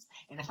experience.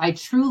 And if I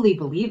truly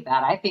believe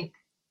that, I think,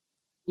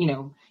 you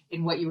know,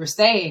 in what you were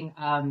saying,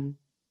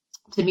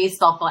 to me,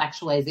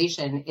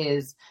 self-actualization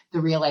is the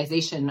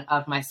realization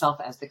of myself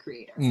as the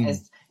creator,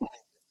 as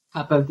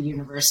cup of the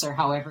universe, or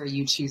however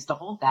you choose to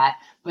hold that,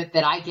 but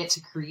that I get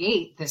to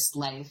create this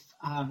life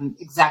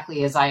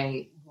exactly as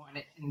I want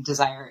it and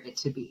desire it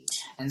to be.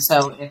 And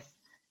so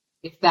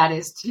if that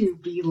is to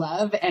be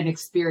love and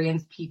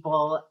experience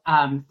people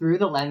through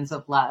the lens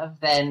of love,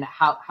 then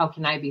how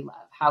can I be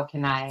love? How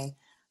can I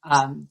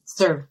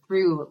serve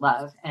through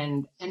love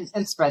and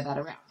spread that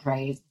around,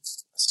 right?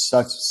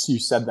 You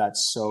said that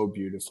so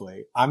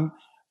beautifully. I'm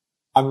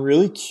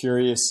really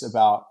curious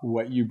about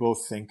what you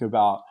both think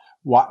about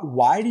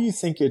why do you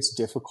think it's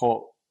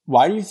difficult?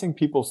 Why do you think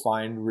people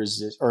find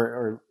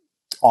or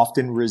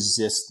often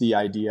resist the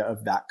idea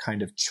of that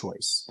kind of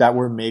choice, that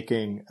we're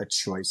making a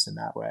choice in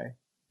that way?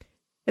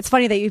 It's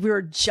funny that we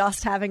were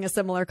just having a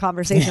similar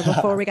conversation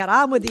before we got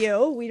on with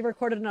you. We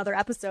recorded another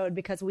episode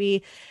because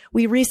we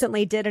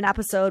recently did an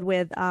episode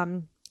with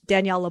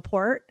Danielle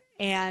Laporte,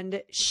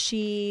 and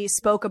she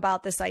spoke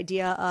about this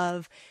idea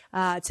of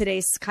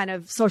today's kind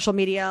of social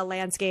media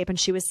landscape. And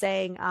she was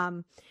saying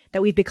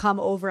that we've become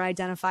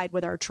over-identified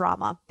with our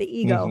trauma, the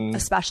ego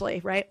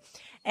especially, right?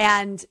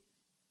 And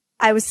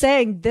I was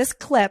saying this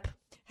clip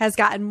has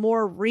gotten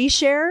more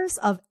reshares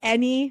of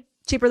any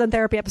Cheaper Than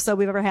Therapy episode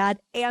we've ever had,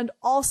 and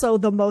also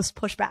the most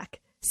pushback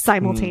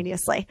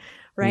simultaneously,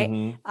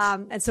 right?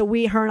 And so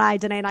her and I,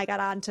 Danae and I, got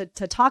on to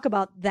talk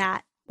about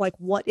that. Like,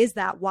 what is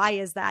that? Why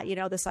is that? You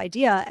know, this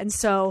idea. And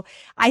so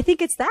I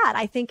think it's that.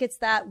 I think it's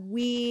that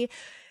we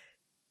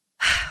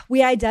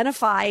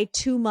identify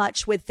too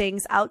much with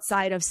things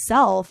outside of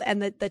self,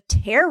 and the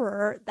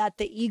terror that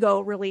the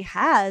ego really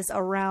has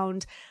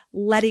around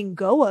letting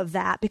go of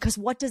that. Because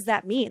what does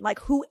that mean? Like,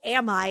 who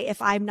am I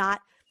if I'm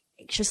not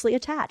anxiously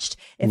attached,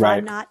 if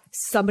I'm not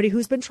somebody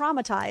who's been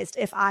traumatized,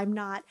 if I'm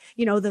not,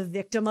 you know, the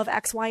victim of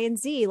X, Y, and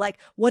Z? Like,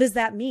 what does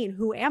that mean?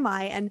 Who am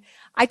I? And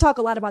I talk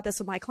a lot about this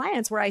with my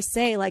clients, where I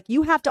say, like,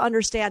 you have to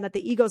understand that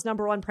the ego's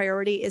number one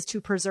priority is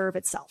to preserve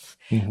itself,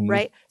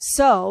 right?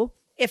 So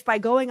if by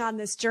going on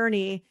this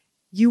journey,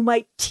 you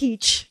might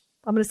teach,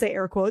 I'm going to say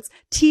air quotes,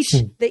 teach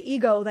the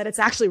ego that it's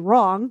actually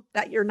wrong,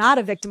 that you're not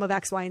a victim of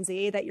X, Y, and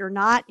Z, that you're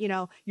not, you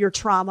know, your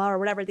trauma or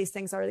whatever these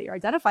things are that you're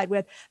identified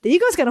with. The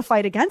ego is going to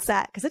fight against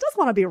that because it doesn't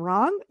want to be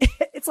wrong.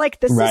 It's like,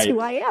 this is who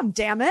I am,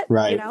 damn it.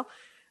 You know?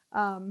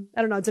 I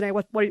don't know, Danae,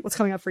 what's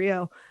coming up for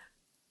you?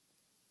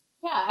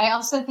 Yeah, I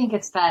also think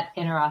it's that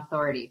inner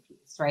authority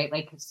piece, right?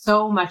 Like,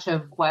 so much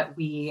of what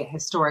we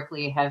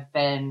historically have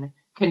been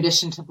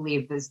conditioned to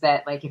believe is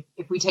that, like,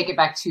 if we take it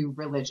back to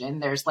religion,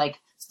 there's like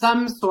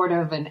some sort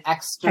of an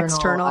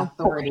external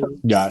authority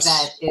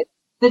that is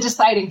the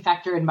deciding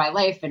factor in my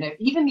life. And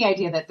even the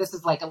idea that this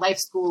is like a life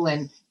school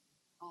and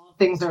all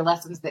things are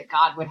lessons that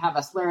God would have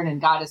us learn,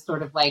 and God is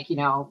sort of like, you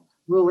know,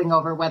 ruling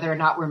over whether or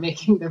not we're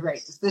making the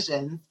right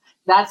decisions.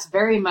 That's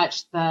very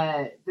much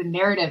the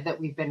narrative that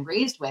we've been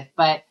raised with.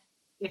 But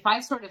if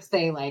I sort of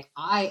say, like,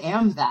 I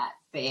am that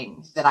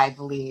thing that I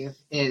believe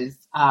is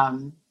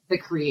the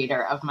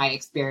creator of my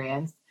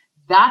experience,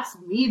 that's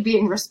me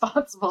being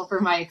responsible for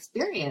my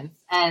experience.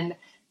 And,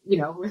 you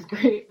know, with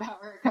great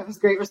power comes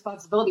great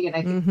responsibility. And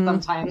I think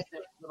sometimes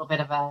there's a little bit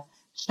of a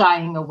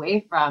shying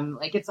away from,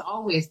 like, it's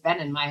always been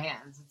in my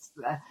hands. It's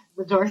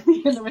the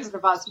Dorothy and the Wizard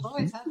of Oz have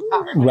always had the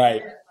power.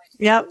 Right.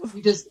 Yep.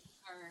 We just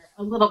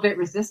are a little bit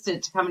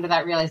resistant to coming to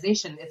that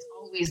realization. It's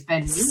always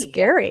been me.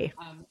 Scary.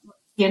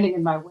 Standing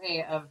in my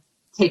way of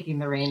taking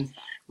the reins back.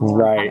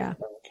 Right.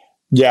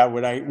 Yeah.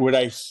 What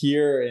I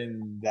hear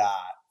in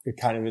that,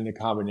 kind of in the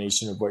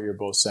combination of what you're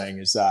both saying,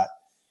 is that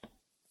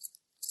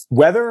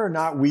whether or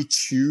not we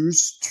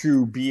choose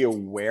to be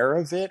aware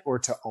of it or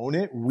to own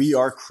it, we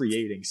are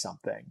creating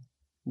something.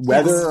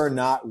 Whether or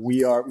not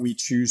we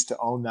choose to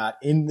own that,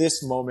 in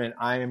this moment,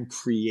 I am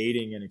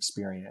creating an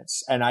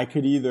experience. And I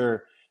could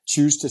either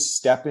choose to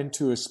step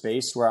into a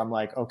space where I'm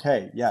like,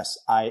 okay, yes,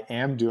 I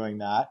am doing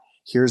that.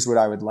 Here's what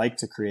I would like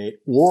to create.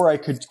 Or I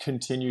could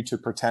continue to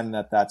pretend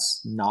that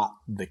that's not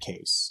the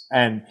case.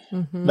 And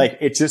like,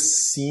 it just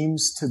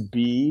seems to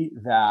be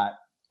that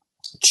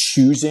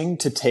choosing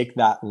to take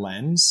that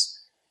lens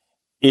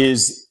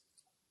is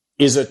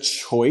a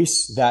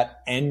choice that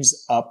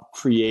ends up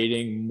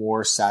creating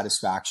more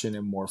satisfaction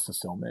and more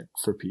fulfillment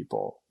for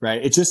people,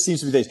 right? It just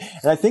seems to be this.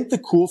 And I think the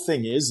cool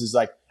thing is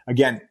like,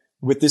 again,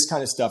 with this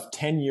kind of stuff,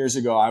 10 years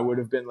ago, I would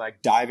have been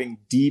like diving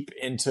deep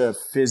into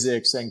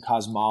physics and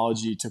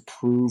cosmology to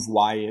prove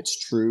why it's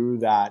true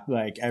that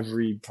like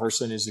every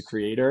person is a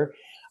creator.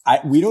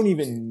 We don't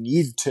even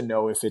need to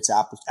know if it's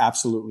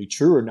absolutely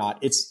true or not.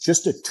 It's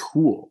just a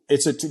tool.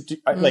 It's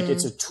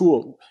a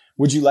tool.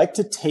 Would you like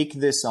to take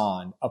this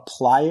on,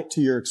 apply it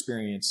to your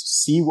experience,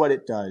 see what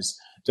it does?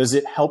 Does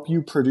it help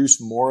you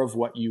produce more of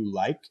what you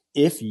like?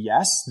 If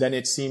yes, then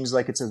it seems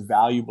like it's a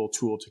valuable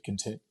tool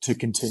to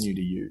continue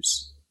to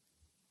use.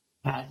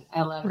 God,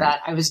 I love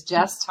that. I was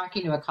just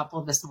talking to a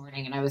couple this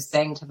morning and I was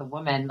saying to the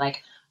woman,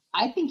 like,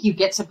 I think you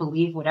get to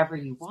believe whatever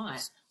you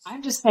want.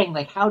 I'm just saying,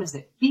 like, how does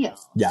it feel?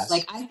 Yes.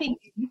 Like, I think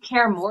if you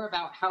care more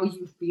about how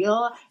you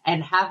feel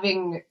and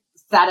having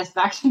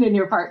satisfaction in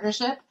your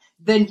partnership,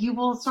 then you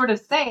will sort of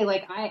say,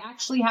 like, I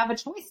actually have a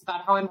choice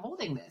about how I'm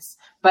holding this.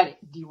 But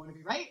do you want to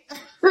be right?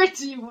 Or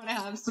do you want to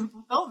have some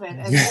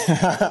fulfillment? And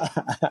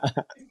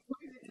the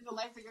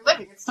life that you're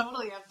living, it's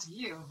totally up to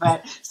you.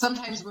 But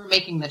sometimes we're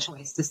making the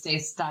choice to stay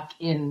stuck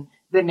in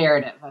the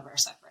narrative of our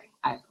suffering.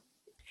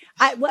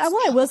 What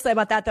I will say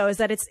about that, though, is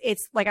that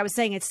it's like I was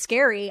saying, it's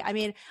scary. I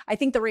mean, I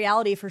think the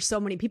reality for so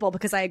many people,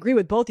 because I agree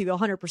with both of you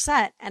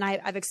 100%, and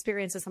I've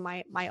experienced this in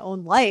my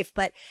own life,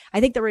 but I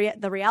think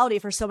the reality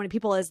for so many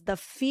people is the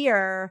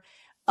fear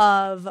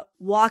of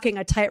walking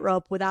a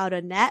tightrope without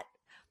a net.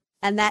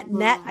 And that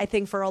net, I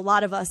think for a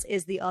lot of us,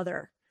 is the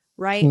other,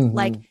 right?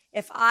 Like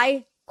if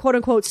I quote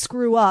unquote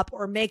screw up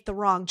or make the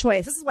wrong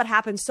choice. This is what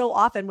happens so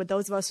often with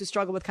those of us who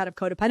struggle with kind of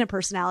codependent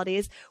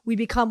personalities. We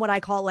become what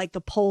I call like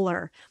the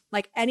polar.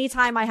 Like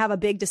anytime I have a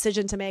big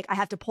decision to make, I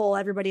have to poll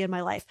everybody in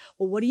my life.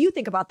 Well, what do you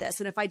think about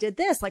this? And if I did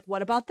this, like,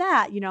 what about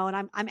that? You know,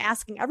 and I'm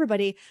asking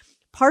everybody,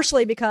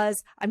 partially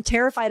because I'm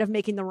terrified of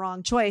making the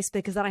wrong choice,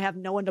 because then I have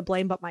no one to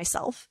blame but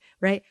myself,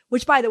 right?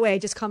 Which, by the way,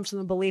 just comes from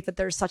the belief that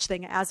there's such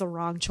thing as a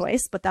wrong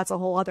choice, but that's a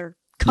whole other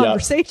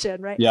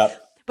conversation, right? Yeah.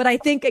 But I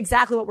think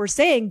exactly what we're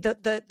saying,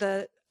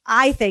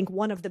 I think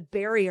one of the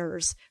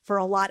barriers for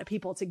a lot of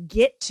people to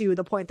get to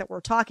the point that we're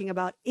talking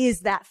about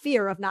is that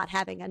fear of not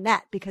having a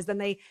net, because then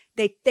they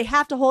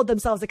have to hold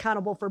themselves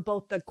accountable for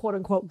both the quote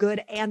unquote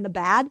good and the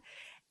bad.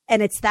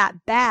 And it's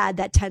that bad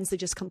that tends to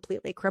just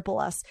completely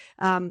cripple us.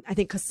 I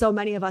think because so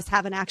many of us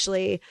haven't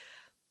actually,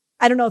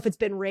 I don't know if it's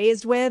been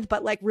raised with,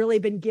 but like really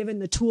been given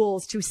the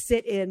tools to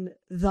sit in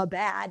the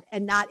bad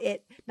and not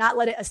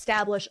let it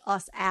establish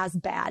us as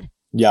bad.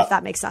 Yeah. If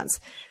that makes sense.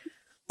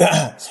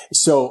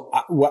 So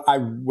what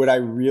I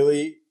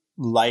really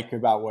like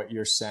about what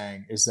you're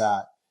saying is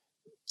that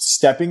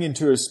stepping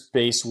into a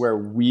space where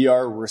we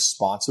are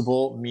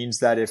responsible means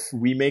that if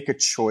we make a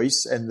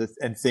choice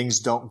and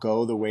things don't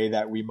go the way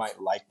that we might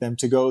like them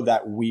to go,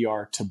 that we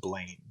are to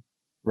blame,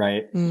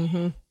 right?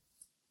 Mm-hmm.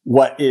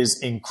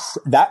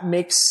 That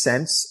makes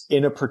sense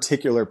in a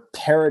particular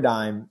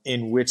paradigm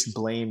in which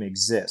blame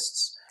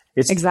exists.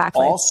 It's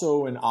exactly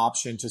also an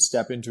option to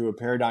step into a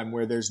paradigm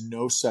where there's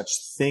no such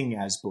thing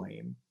as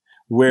blame,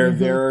 where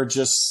there are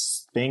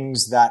just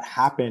things that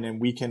happen and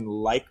we can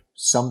like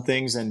some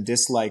things and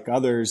dislike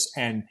others,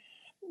 and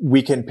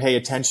we can pay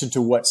attention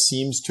to what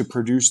seems to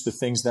produce the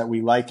things that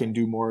we like and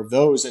do more of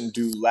those and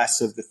do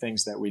less of the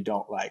things that we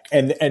don't like.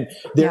 And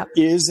there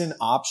is an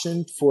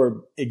option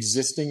for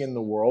existing in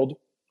the world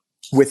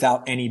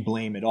without any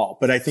blame at all.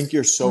 But I think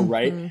you're so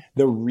right.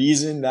 The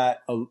reason that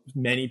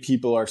many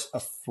people are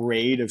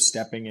afraid of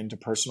stepping into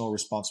personal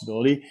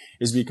responsibility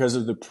is because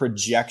of the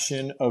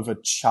projection of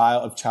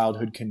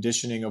childhood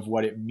conditioning of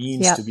what it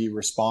means to be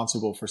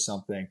responsible for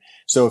something.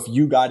 So if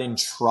you got in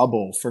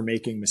trouble for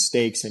making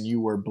mistakes and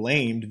you were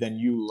blamed, then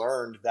you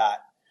learned that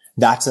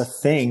that's a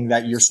thing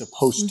that you're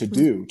supposed to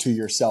do to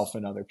yourself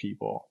and other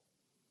people.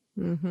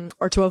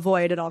 Or to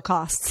avoid at all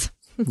costs.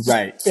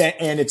 Right.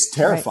 And it's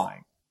terrifying. Right.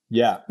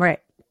 Yeah. Right.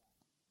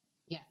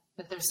 Yeah.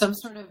 But there's some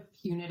sort of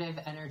punitive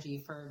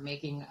energy for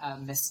making a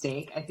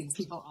mistake. I think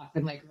people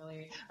often like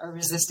really are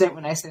resistant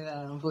when I say that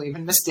I don't believe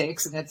in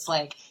mistakes. And it's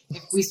like,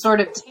 if we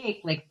sort of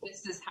take like,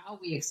 this is how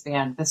we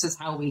expand, this is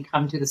how we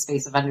come to the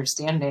space of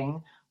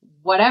understanding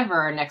whatever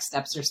our next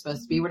steps are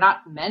supposed to be. We're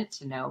not meant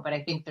to know, but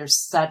I think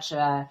there's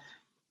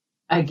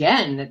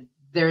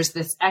there's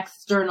this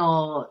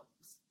external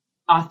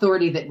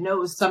authority that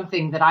knows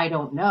something that I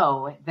don't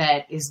know,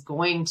 that is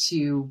going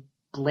to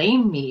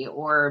blame me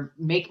or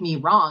make me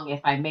wrong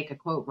if I make a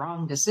quote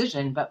wrong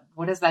decision. But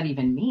what does that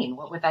even mean?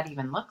 What would that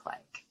even look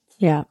like?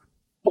 Yeah.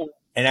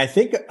 And I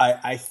think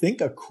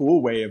a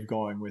cool way of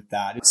going with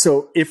that.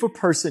 So if a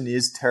person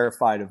is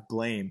terrified of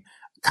blame,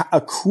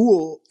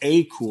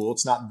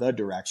 it's not the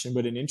direction,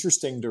 but an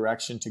interesting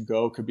direction to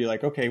go could be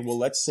like, okay, well,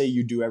 let's say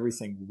you do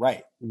everything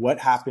right. What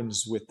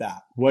happens with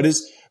that? What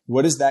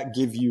does that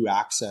give you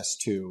access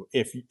to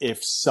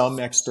if some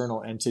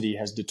external entity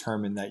has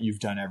determined that you've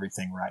done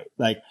everything right?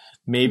 Like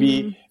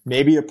maybe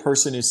a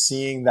person is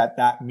seeing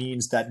that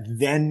means that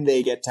then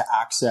they get to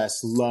access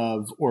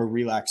love or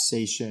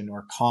relaxation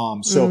or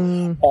calm.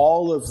 So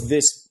all of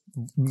this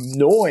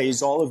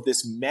noise, all of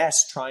this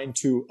mess trying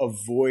to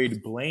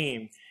avoid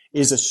blame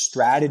is a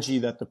strategy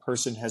that the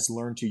person has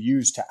learned to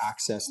use to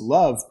access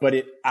love, but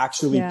it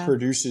actually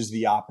produces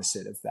the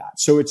opposite of that.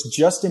 So it's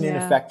just an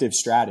ineffective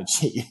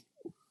strategy.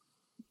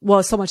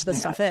 Well, so much of this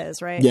stuff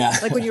is, right? Yeah.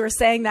 Like when you were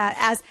saying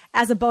that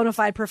as a bona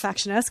fide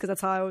perfectionist, because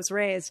that's how I was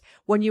raised,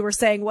 when you were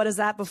saying, what is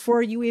that?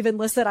 Before you even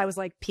listed, I was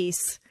like,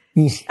 peace.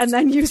 And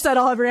then you said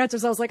all of your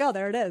answers. I was like, oh,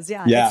 there it is.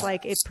 Yeah. It's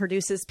like it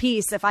produces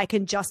peace if I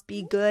can just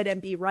be good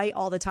and be right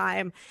all the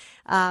time,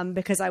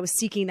 because I was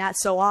seeking that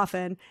so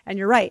often. And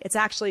you're right. It's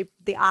actually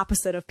the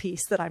opposite of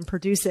peace that I'm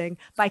producing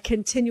by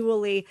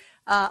continually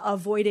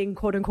avoiding,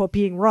 quote unquote,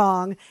 being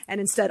wrong and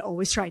instead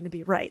always trying to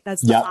be right.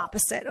 That's the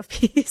opposite of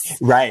peace.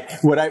 Right.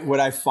 What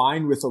I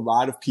find with a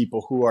lot of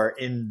people who are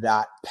in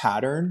that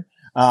pattern,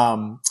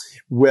 so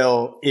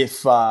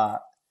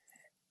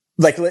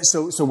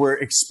we're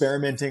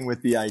experimenting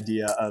with the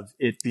idea of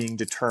it being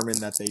determined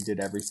that they did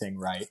everything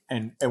right.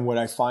 And what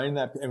I find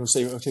that, and we'll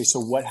say, okay, so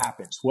what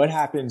happens? What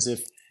happens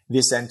if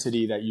this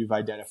entity that you've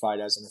identified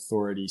as an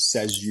authority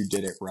says you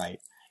did it right?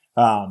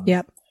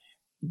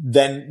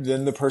 Then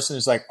the person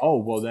is like, oh,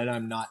 well, then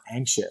I'm not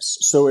anxious.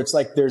 So it's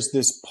like there's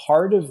this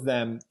part of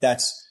them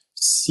that's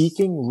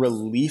seeking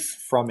relief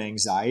from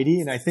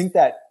anxiety. And I think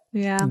that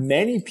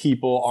many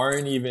people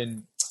aren't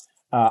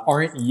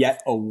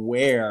yet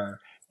aware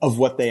of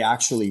what they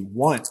actually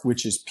want,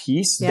 which is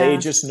peace. They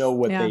just know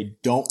what they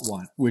don't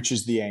want, which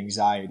is the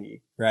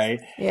anxiety, right?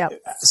 Yeah.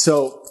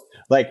 So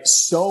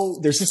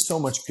there's just so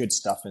much good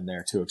stuff in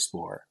there to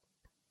explore.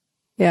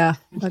 Yeah,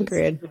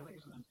 agreed.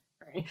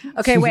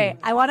 Okay, wait.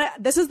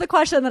 This is the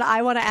question that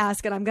I want to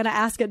ask, and I'm going to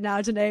ask it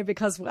now, Danae,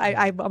 because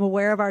I'm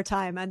aware of our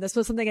time. And this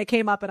was something that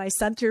came up, and I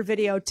sent your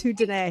video to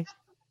Danae.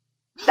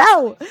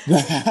 No,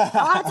 I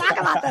want to talk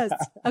about this.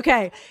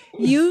 Okay,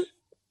 you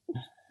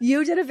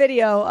did a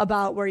video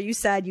about where you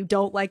said you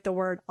don't like the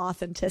word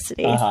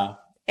authenticity.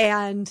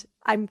 And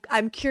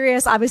I'm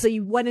curious, obviously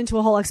you went into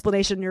a whole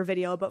explanation in your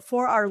video, but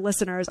for our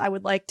listeners, I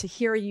would like to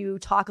hear you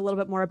talk a little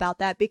bit more about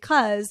that,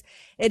 because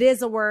it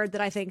is a word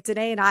that I think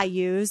Danae and I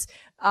use.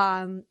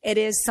 It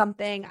is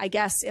something, I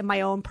guess, in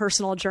my own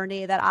personal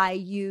journey that I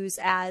use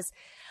as,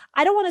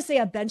 I don't want to say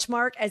a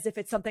benchmark as if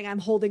it's something I'm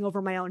holding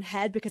over my own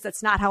head, because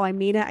that's not how I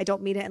mean it. I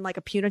don't mean it in like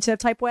a punitive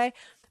type way,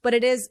 but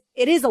it is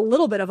a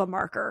little bit of a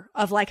marker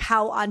of like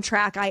how on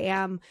track I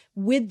am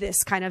with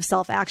this kind of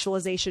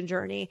self-actualization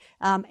journey.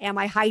 Am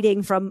I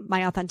hiding from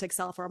my authentic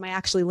self, or am I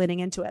actually leaning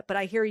into it? But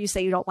I hear you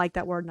say you don't like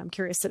that word, and I'm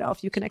curious to know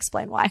if you can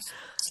explain why.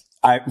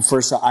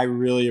 First of all, I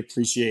really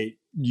appreciate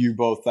you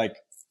both like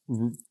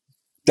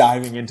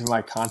diving into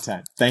my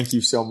content. Thank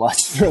you so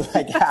much for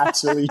like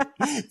actually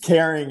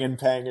caring and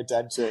paying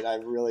attention. I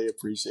really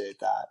appreciate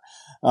that.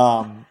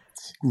 And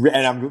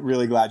I'm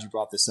really glad you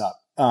brought this up.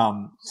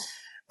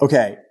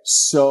 Okay.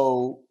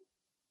 So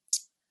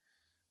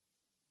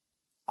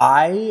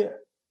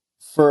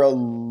for a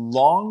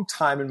long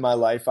time in my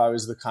life, I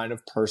was the kind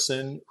of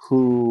person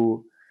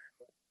who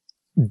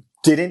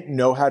didn't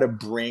know how to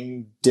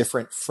bring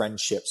different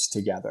friendships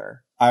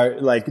together.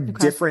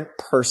 Different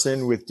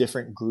person with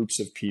different groups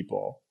of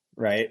people,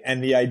 right?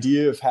 And the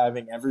idea of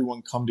having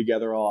everyone come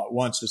together all at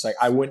once was like,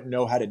 I wouldn't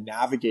know how to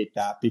navigate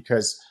that,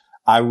 because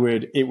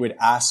it would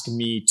ask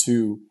me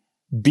to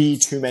be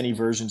too many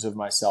versions of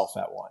myself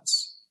at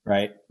once,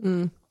 right?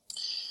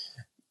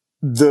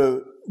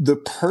 The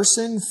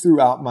person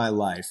throughout my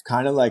life,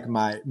 kind of like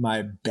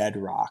my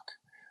bedrock,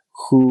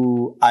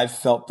 who I've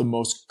felt the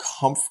most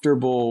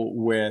comfortable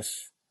with,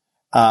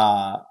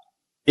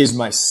 is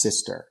my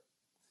sister.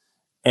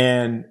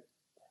 And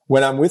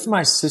when I'm with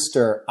my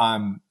sister,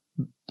 I'm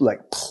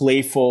like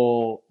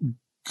playful,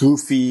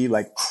 goofy,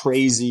 like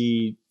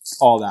crazy,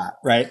 all that,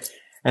 right?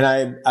 And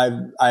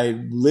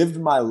I lived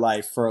my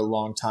life for a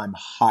long time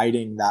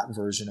hiding that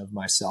version of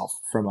myself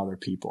from other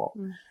people.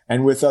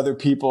 And with other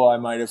people, I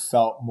might have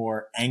felt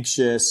more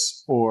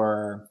anxious,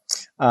 or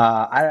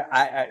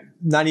I'm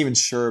not even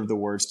sure of the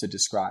words to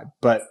describe,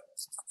 but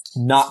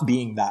not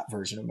being that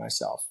version of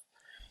myself.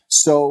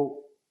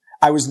 So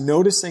I was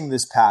noticing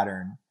this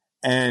pattern,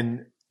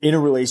 and in a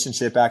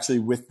relationship actually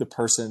with the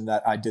person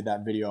that I did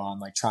that video on,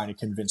 like trying to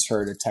convince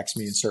her to text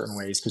me in certain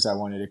ways because I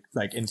wanted to,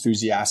 like,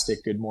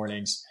 enthusiastic good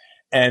mornings.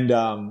 And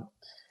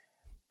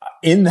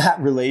in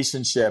that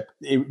relationship,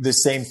 the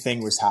same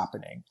thing was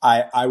happening.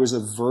 I was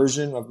a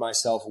version of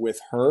myself with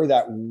her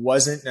that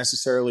wasn't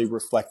necessarily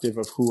reflective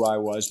of who I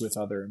was with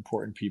other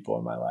important people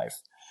in my life.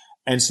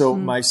 And so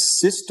my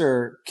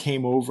sister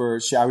came over.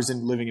 I was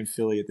living in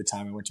Philly at the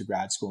time. I went to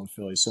grad school in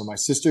Philly. So my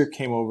sister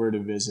came over to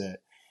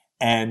visit,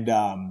 and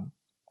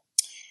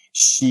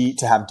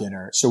to have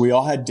dinner. So we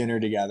all had dinner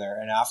together.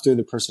 And after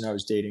the person I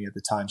was dating at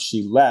the time,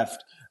 she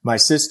left, my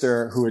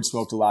sister, who had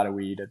smoked a lot of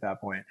weed at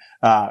that point,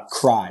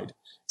 cried.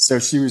 So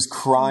she was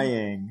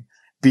crying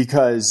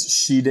because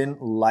she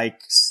didn't like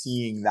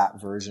seeing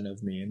that version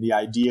of me. And the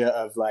idea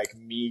of like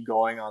me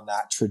going on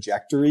that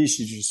trajectory,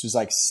 she just was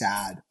like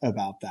sad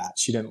about that.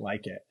 She didn't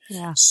like it.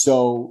 Yeah.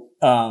 So,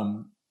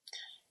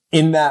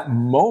 in that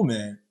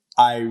moment,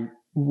 I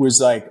was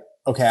like,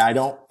 okay, I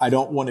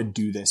don't want to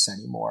do this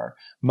anymore.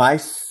 My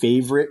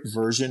favorite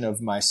version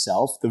of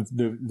myself,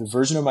 the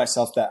version of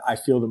myself that I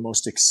feel the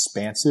most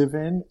expansive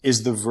in,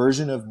 is the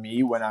version of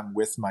me when I'm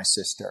with my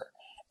sister.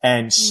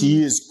 And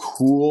she is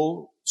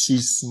cool.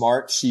 She's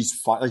smart. She's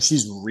fun. Like,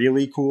 she's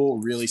really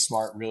cool, really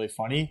smart, really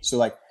funny. So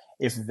like,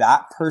 if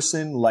that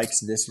person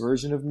likes this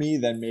version of me,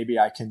 then maybe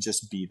I can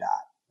just be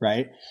that.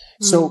 Right.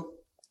 So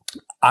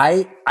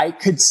I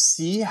could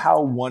see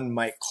how one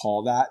might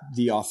call that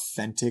the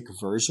authentic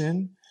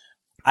version.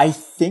 I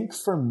think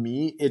for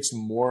me, it's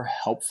more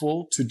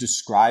helpful to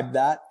describe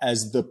that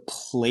as the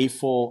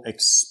playful,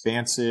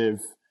 expansive,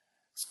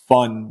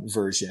 fun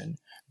version.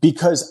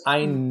 Because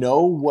I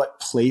know what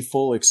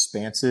playful,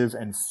 expansive,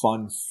 and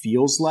fun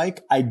feels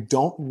like. I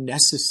don't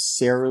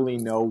necessarily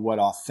know what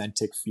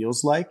authentic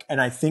feels like.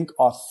 And I think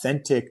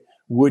authentic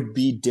would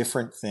be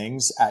different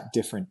things at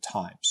different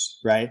times,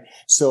 right?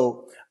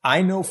 So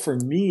I know for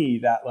me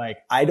that like,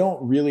 I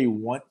don't really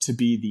want to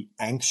be the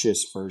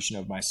anxious version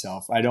of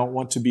myself. I don't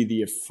want to be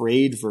the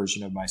afraid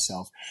version of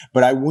myself,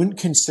 but I wouldn't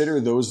consider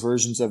those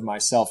versions of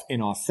myself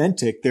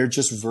inauthentic. They're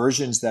just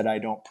versions that I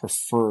don't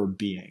prefer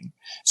being.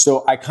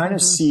 So I kind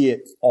of see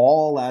it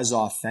all as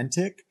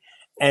authentic.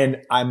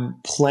 And I'm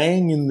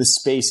playing in the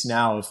space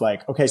now of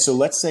like, okay, so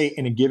let's say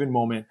in a given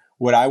moment,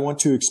 what I want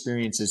to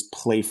experience is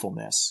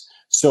playfulness.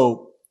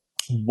 So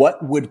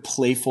what would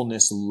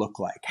playfulness look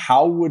like?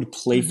 How would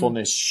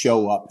playfulness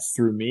show up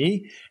through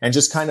me? And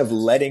just kind of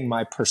letting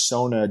my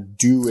persona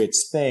do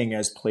its thing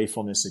as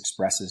playfulness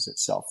expresses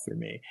itself through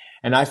me.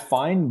 And I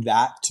find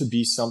that to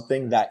be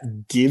something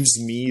that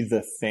gives me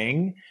the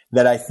thing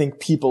that I think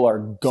people are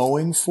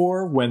going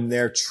for when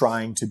they're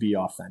trying to be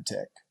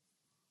authentic.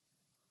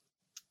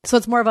 So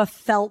it's more of a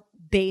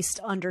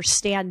felt-based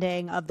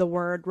understanding of the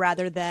word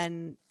rather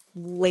than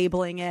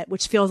labeling it,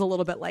 which feels a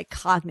little bit like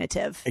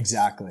cognitive.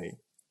 Exactly.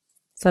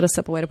 Is that a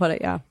simple way to put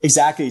it? Yeah.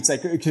 Exactly. It's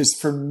like, because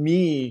for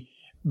me,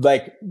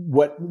 like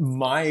what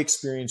my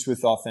experience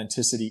with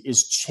authenticity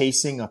is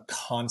chasing a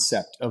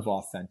concept of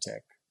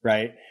authentic,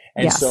 right?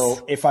 And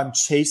so if I'm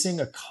chasing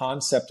a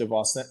concept of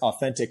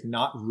authentic,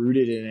 not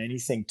rooted in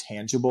anything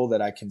tangible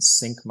that I can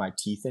sink my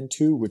teeth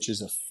into, which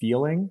is a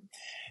feeling,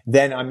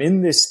 then I'm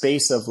in this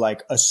space of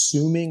like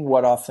assuming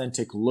what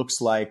authentic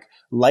looks like,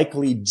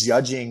 likely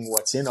judging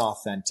what's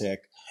inauthentic.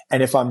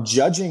 And if I'm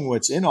judging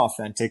what's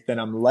inauthentic, then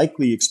I'm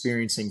likely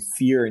experiencing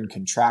fear and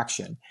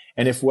contraction.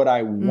 And if what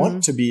I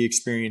want to be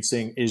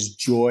experiencing is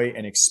joy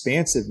and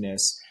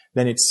expansiveness,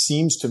 then it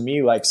seems to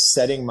me like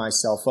setting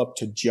myself up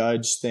to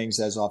judge things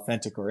as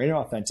authentic or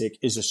inauthentic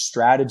is a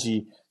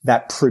strategy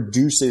that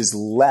produces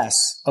less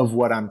of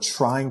what I'm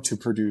trying to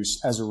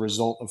produce as a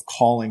result of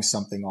calling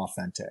something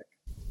authentic.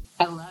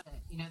 I love it.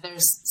 You know,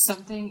 there's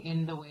something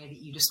in the way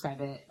that you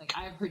describe it. Like,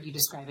 I've heard you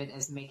describe it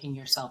as making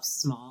yourself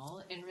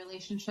small in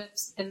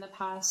relationships in the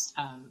past.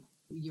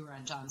 You were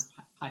on John's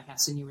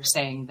podcast and you were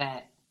saying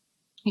that,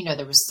 you know,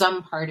 there was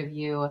some part of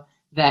you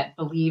that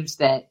believed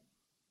that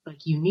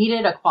like you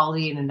needed a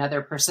quality in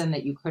another person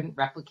that you couldn't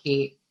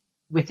replicate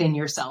within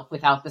yourself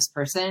without this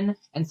person.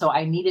 And so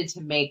I needed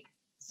to make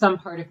some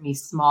part of me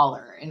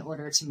smaller in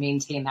order to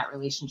maintain that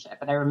relationship.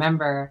 And I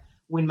remember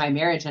when my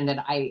marriage ended,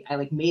 I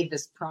like made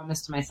this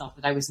promise to myself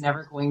that I was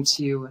never going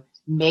to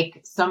make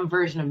some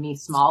version of me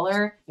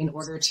smaller in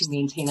order to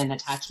maintain an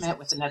attachment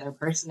with another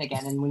person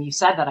again. And when you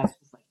said that, I was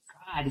like,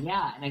 God,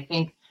 yeah. And I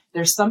think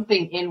there's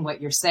something in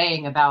what you're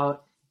saying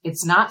about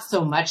it's not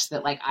so much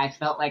that like I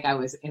felt like I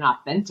was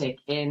inauthentic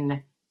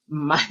in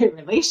my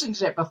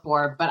relationship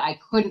before, but I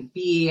couldn't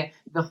be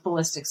the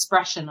fullest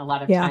expression a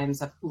lot of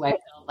times of who I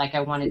felt like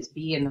I wanted to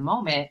be in the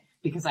moment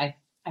because I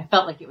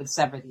felt like it would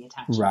sever the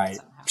attachment. Right.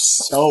 Somehow.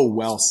 So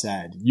well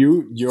said.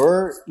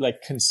 Your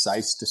like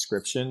concise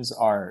descriptions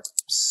are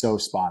so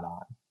spot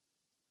on.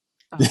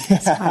 Oh,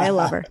 that's why I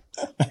love her.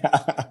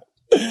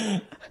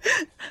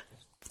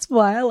 That's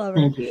why I love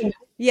her.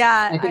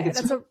 Yeah.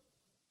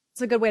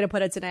 It's a good way to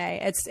put it today.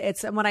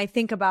 It's when I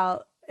think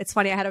about, it's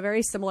funny. I had a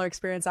very similar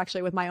experience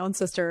actually with my own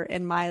sister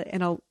in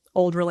a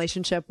old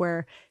relationship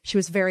where she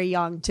was very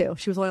young too.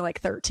 She was only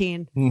like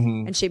 13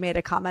 and she made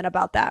a comment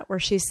about that where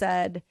she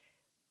said,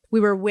 we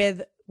were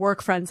with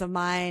work friends of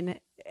mine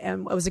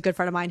and it was a good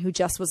friend of mine who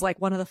just was like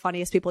one of the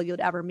funniest people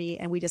you'd ever meet.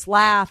 And we just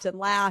laughed and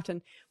laughed.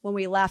 And when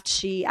we left,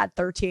 she at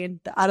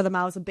 13, out of the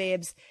mouths of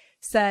babes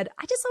said,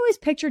 I just always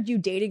pictured you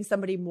dating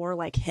somebody more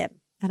like him.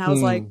 And I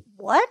was like,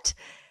 what?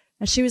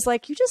 And she was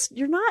like,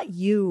 you're not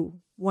you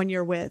when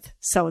you're with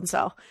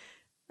so-and-so.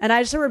 And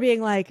I just remember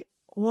being like,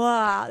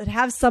 wow, to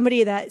have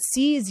somebody that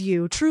sees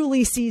you,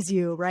 truly sees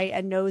you, right?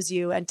 And knows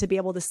you. And to be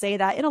able to say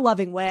that in a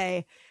loving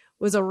way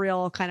was a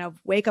real kind of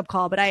wake up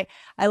call. But I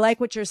like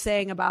what you're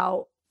saying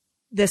about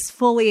this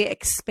full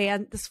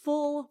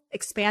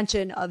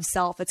expansion of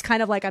self. It's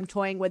kind of like I'm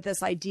toying with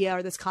this idea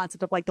or this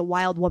concept of like the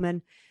wild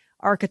woman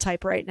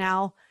archetype right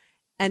now.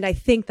 And I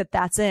think that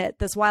that's it.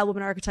 This wild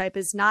woman archetype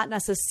is not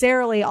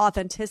necessarily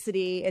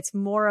authenticity. It's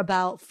more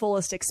about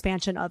fullest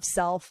expansion of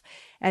self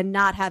and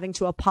not having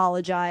to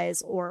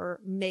apologize or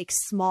make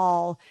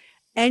small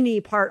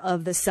any part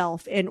of the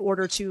self in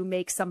order to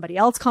make somebody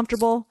else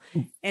comfortable,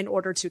 in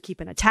order to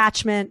keep an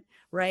attachment,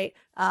 right?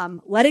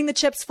 Letting the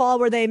chips fall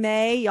where they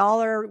may.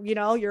 Y'all are,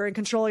 you're in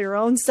control of your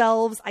own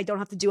selves. I don't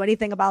have to do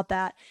anything about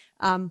that.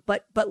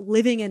 But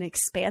living in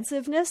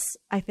expansiveness,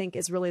 I think,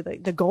 is really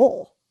the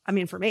goal. I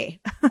mean, for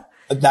me.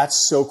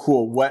 That's so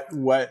cool. What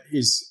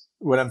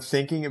I'm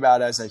thinking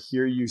about as I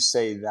hear you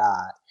say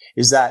that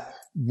is that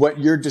what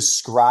you're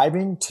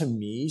describing to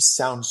me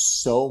sounds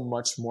so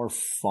much more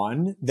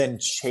fun than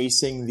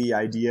chasing the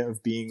idea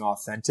of being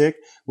authentic.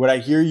 What I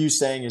hear you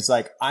saying is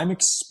like, I'm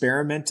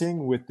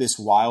experimenting with this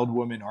wild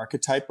woman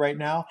archetype right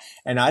now,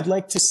 and I'd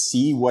like to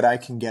see what I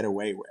can get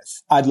away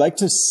with. I'd like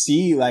to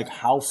see like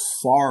how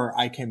far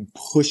I can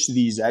push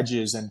these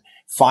edges and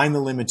find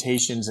the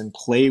limitations and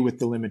play with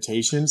the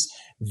limitations.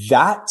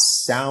 That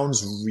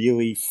sounds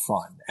really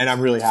fun. And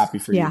I'm really happy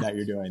for you that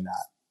you're doing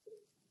that.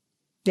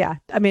 Yeah.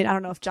 I mean, I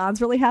don't know if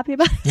John's really happy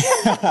about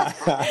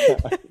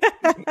it.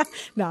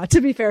 No,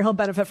 to be fair, he'll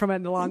benefit from it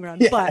in the long run.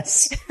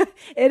 Yes. But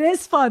it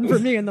is fun for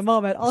me in the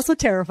moment. Also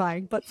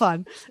terrifying, but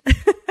fun.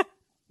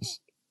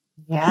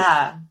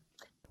 Yeah.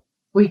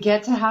 We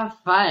get to have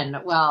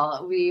fun.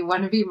 Well, we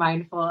want to be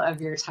mindful of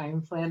your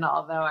time, Flynn,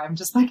 although I'm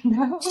just like,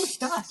 no,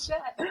 gosh.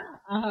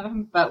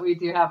 But we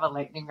do have a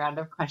lightning round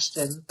of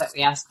questions that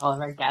we ask all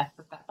of our guests.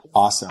 If that's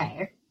awesome.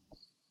 Okay.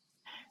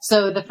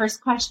 So the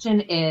first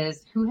question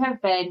is, who have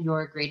been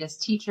your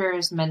greatest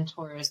teachers,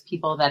 mentors,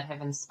 people that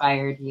have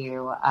inspired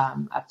you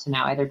up to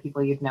now, either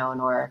people you've known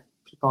or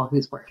people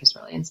whose work has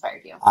really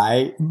inspired you?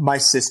 My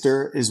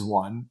sister is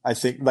one. I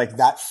think like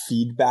that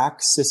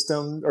feedback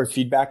system or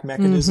feedback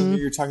mechanism that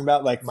you're talking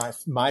about, like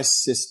my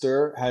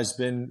sister has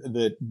been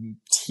the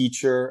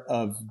teacher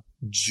of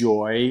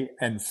joy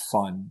and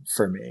fun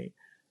for me.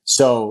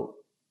 So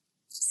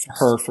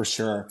her for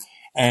sure.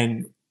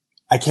 And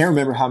I can't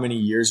remember how many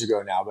years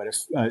ago now, but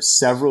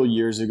several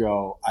years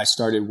ago, I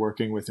started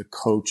working with a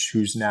coach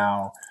who's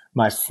now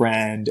my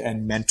friend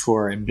and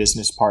mentor and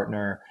business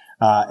partner.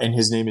 And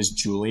his name is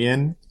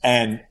Julian.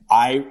 And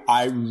I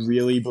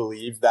really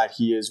believe that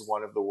he is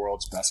one of the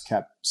world's best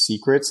kept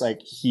secrets.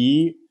 Like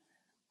he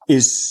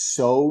is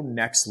so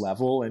next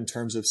level in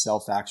terms of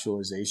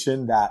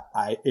self-actualization that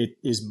it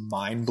is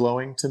mind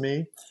blowing to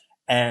me.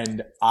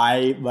 And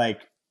I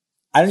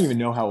don't even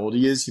know how old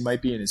he is. He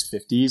might be in his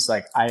 50s.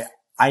 Like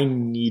I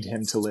need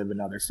him to live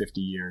another 50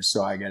 years.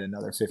 So I get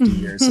another 50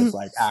 years of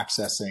like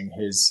accessing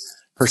his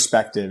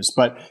perspectives.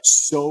 But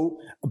so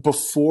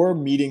before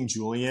meeting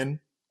Julian,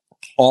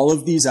 all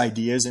of these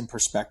ideas and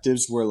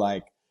perspectives were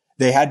like,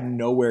 they had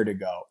nowhere to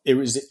go. It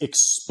was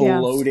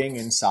exploding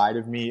inside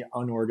of me,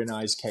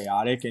 unorganized,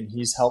 chaotic. And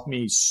he's helped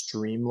me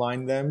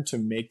streamline them to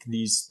make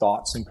these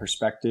thoughts and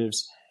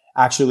perspectives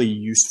actually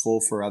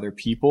useful for other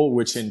people,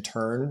 which in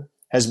turn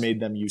has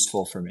made them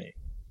useful for me.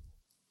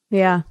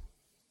 Yeah.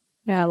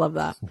 Yeah, I love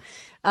that.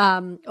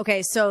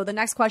 Okay, so the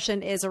next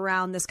question is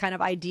around this kind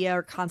of idea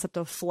or concept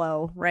of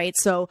flow, right?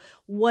 So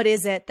what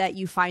is it that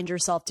you find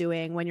yourself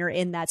doing when you're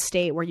in that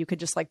state where you could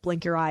just like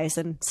blink your eyes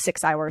and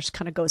 6 hours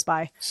kind of goes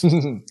by?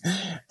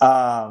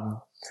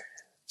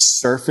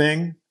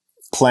 Surfing,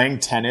 playing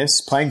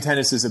tennis. Playing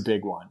tennis is a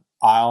big one.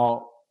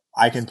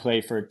 I can play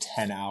for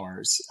 10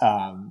 hours,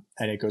 and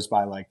it goes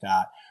by like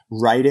that.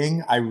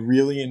 Writing, I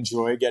really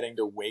enjoy getting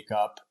to wake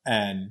up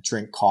and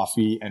drink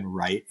coffee and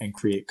write and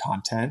create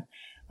content.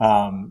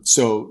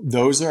 So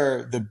those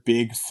are the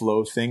big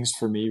flow things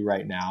for me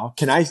right now.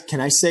 Can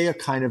I say a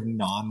kind of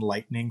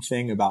non-lightning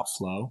thing about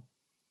flow?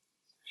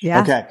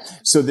 Yeah. Okay.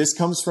 So this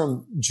comes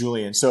from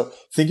Julian. So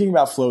thinking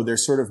about flow,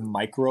 there's sort of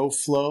micro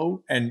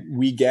flow, and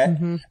we get,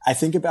 I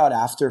think about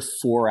after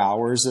 4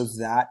 hours of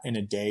that in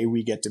a day,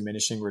 we get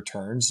diminishing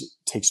returns.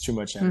 It takes too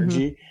much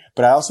energy.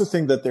 But I also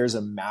think that there's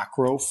a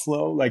macro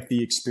flow, like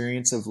the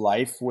experience of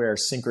life where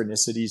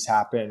synchronicities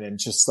happen and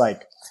just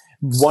like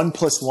 1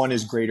 + 1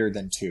 is greater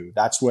than 2.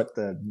 That's what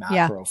the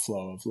macro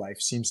flow of life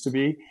seems to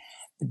be.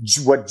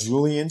 What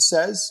Julian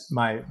says,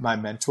 my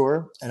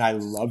mentor, and I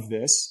love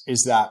this,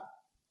 is that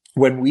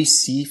when we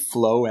see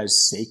flow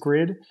as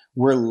sacred,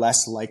 we're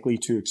less likely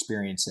to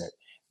experience it.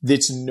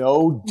 It's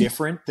no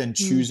different than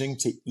choosing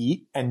to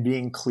eat and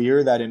being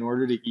clear that in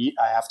order to eat,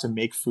 I have to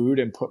make food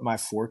and put my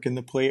fork in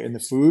the plate in the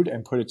food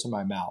and put it to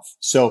my mouth.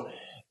 So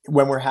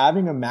when we're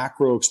having a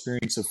macro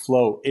experience of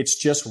flow, it's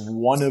just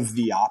one of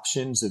the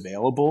options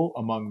available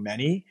among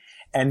many.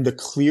 And the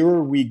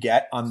clearer we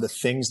get on the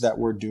things that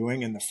we're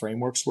doing and the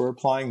frameworks we're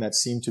applying that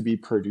seem to be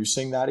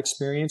producing that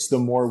experience, the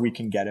more we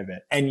can get of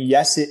it. And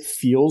yes, it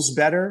feels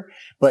better,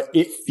 but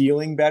it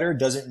feeling better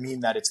doesn't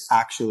mean that it's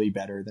actually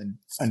better than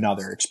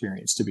another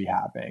experience to be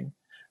having.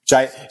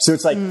 So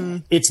it's like,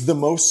 it's the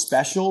most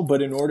special,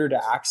 but in order to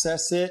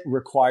access it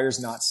requires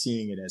not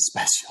seeing it as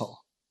special.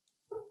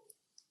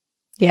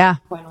 Yeah.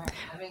 When we're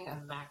having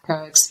a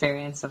macro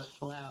experience of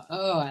flow.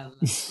 Oh, I love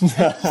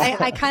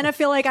it. I kind of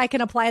feel like I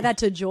can apply that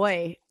to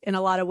joy in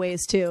a lot of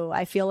ways too.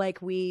 I feel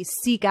like we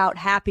seek out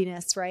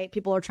happiness, right?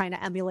 People are trying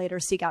to emulate or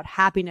seek out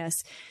happiness.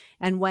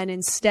 And when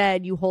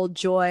instead you hold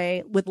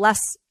joy with less,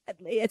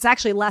 it's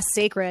actually less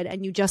sacred,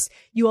 and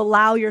you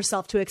allow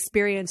yourself to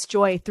experience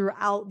joy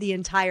throughout the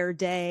entire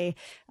day.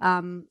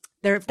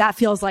 That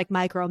feels like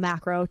micro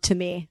macro to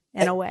me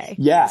in a way.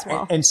 Yeah. As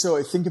well. And so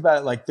I think about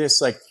it like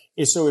this,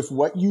 so if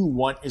what you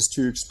want is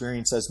to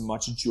experience as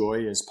much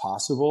joy as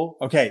possible,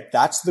 okay,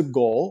 that's the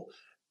goal.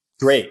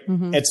 Great.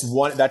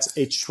 That's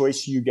a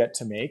choice you get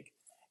to make.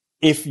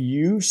 If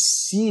you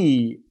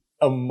see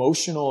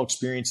emotional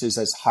experiences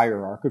as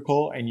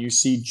hierarchical and you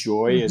see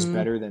joy as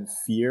better than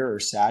fear or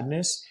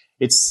sadness,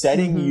 it's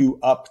setting you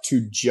up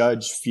to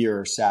judge fear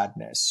or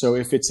sadness. So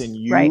if it's in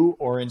you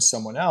or in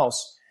someone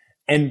else,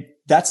 and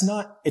that's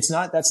not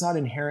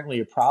inherently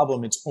a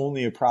problem. It's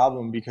only a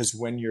problem because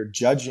when you're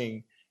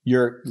judging,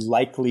 you're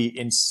likely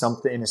in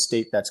a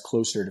state that's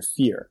closer to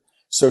fear.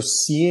 So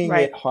seeing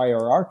it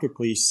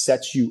hierarchically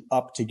sets you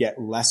up to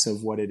get less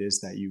of what it is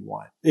that you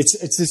want.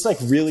 It's this like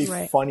really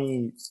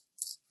funny,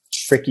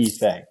 tricky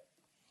thing.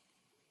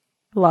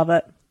 Love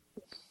it.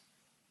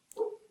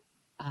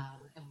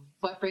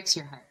 What breaks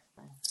your heart?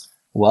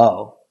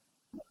 Whoa.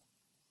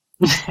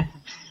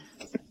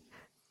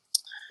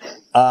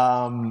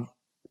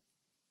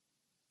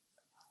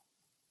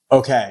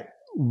 Okay.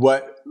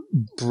 What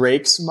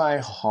breaks my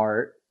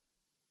heart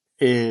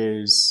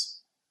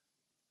is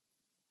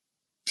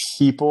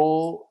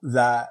people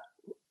that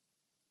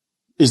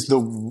is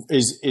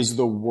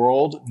the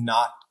world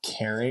not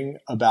caring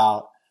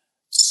about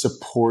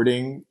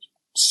supporting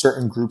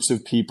certain groups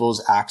of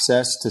people's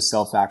access to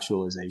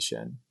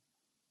self-actualization.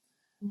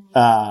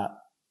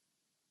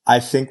 I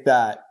think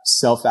that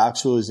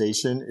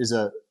self-actualization is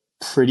a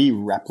pretty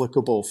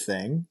replicable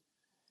thing.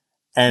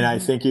 And I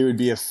think it would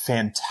be a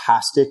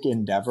fantastic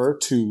endeavor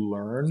to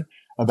learn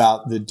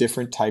about the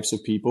different types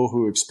of people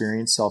who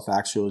experience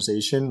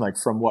self-actualization, like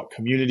from what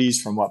communities,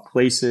 from what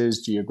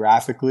places,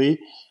 geographically,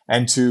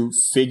 and to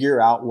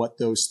figure out what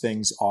those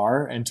things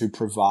are and to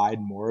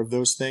provide more of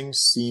those things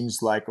seems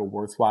like a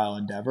worthwhile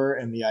endeavor.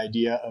 And the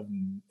idea of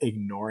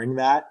ignoring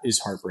that is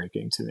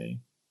heartbreaking to me.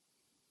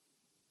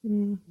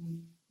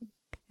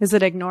 Is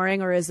it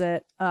ignoring, or is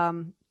it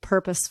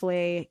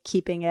purposefully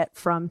keeping it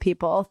from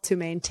people to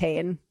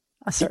maintain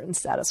a certain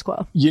status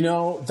quo?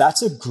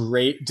 That's a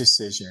great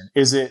decision.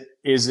 Is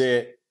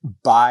it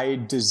by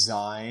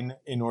design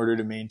in order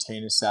to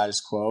maintain a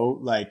status quo?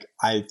 Like,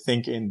 I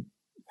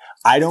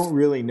don't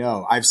really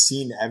know. I've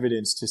seen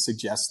evidence to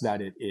suggest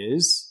that it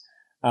is.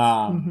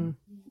 And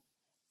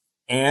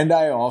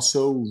I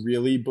also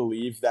really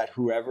believe that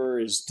whoever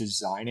is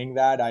designing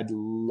that, I'd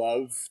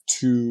love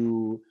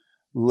to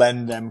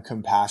lend them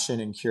compassion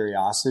and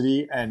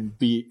curiosity and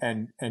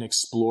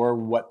explore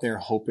what they're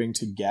hoping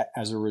to get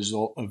as a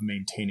result of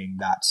maintaining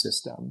that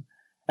system.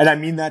 And I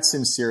mean that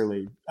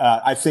sincerely.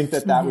 I think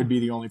that would be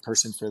the only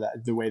person for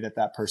that, the way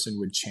that person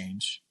would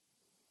change.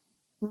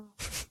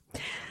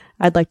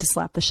 I'd like to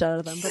slap the shit out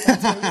of them, but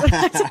that's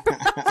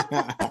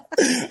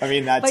I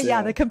mean, that's, but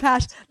yeah, the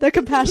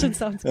compassion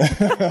sounds good.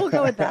 We'll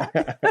go with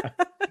that.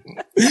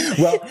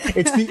 Well,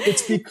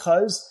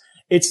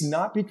 it's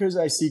not because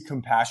I see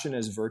compassion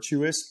as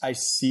virtuous. I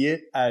see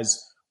it as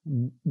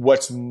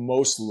what's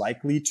most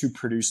likely to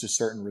produce a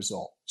certain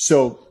result.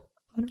 So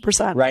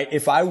 100%. Right.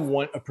 If I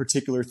want a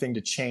particular thing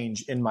to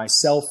change in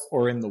myself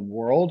or in the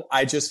world,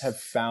 I just have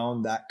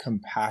found that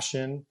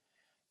compassion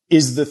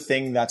is the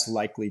thing that's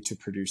likely to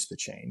produce the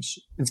change.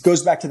 It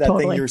goes back to that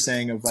thing you were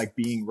saying of like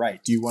being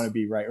right. Do you want to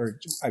be right? Or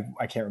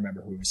I can't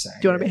remember who was saying.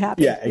 Do you want to be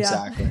happy? Yeah,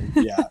 exactly.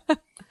 Yeah.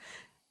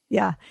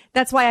 Yeah.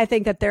 That's why I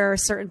think that there are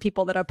certain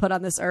people that are put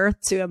on this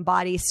earth to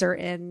embody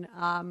certain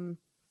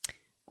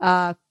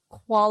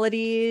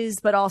qualities,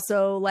 but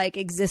also like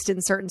exist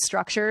in certain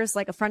structures.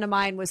 Like a friend of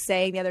mine was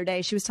saying the other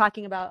day, she was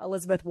talking about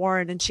Elizabeth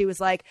Warren, and she was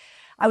like,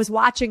 I was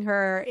watching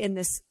her in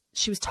this,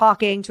 she was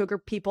talking to a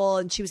group of people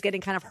and she was getting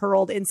kind of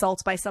hurled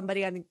insults by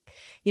somebody on,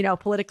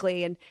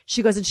 politically. And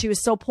she goes, and she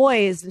was so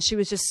poised and she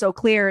was just so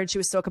clear and she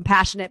was so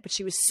compassionate, but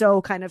she was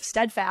so kind of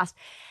steadfast.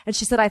 And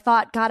she said, I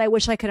thought, God, I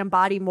wish I could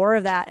embody more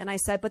of that. And I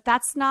said, but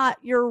that's not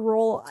your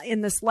role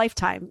in this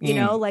lifetime.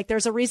 Like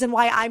there's a reason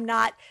why I'm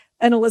not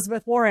an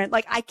Elizabeth Warren.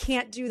 Like I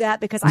can't do that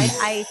because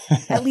I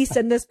at least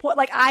in this point,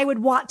 like I would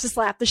want to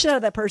slap the shit out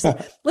of that person.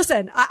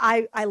 Listen,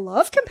 I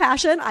love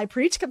compassion. I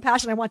preach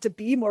compassion. I want to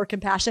be more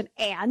compassion.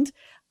 And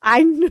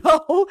I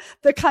know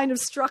the kind of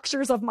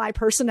structures of my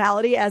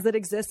personality as it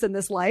exists in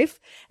this life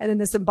and in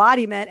this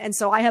embodiment. And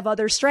so I have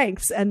other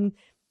strengths, and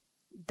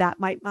that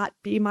might not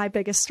be my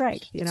biggest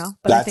strength,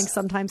 but I think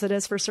sometimes it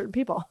is for certain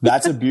people.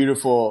 That's a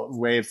beautiful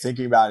way of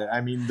thinking about it.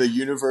 I mean, the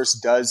universe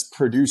does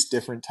produce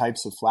different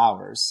types of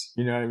flowers.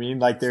 You know what I mean?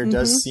 Like there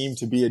does seem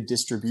to be a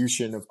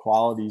distribution of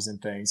qualities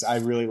and things. I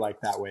really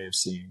like that way of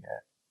seeing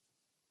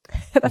it.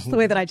 That's the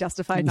way that I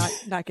justify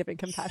not giving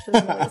compassion.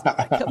 Is what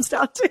that comes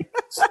down to.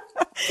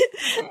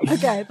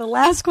 Okay, the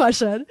last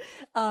question.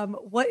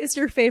 What is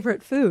your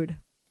favorite food?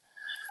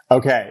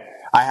 Okay,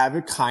 I have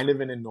a kind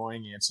of an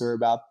annoying answer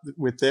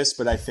with this,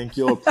 but I think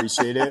you'll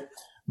appreciate it.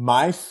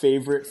 My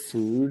favorite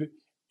food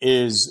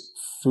is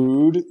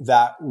food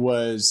that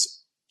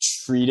was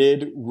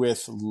treated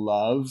with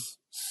love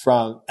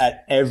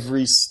at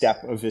every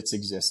step of its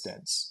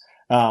existence.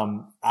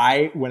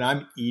 When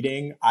I'm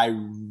eating, I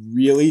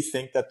really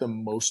think that the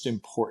most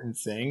important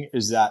thing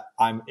is that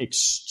I'm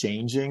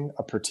exchanging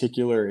a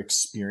particular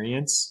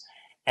experience.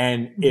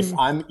 And if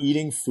I'm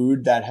eating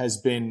food that has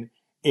been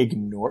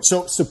ignored,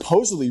 so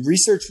supposedly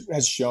research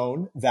has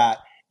shown that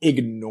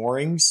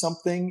ignoring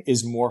something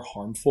is more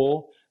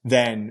harmful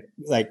than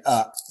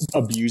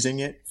abusing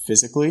it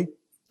physically.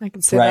 I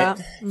can see that.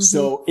 Mm-hmm.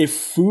 So if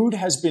food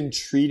has been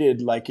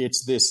treated like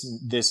it's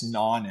this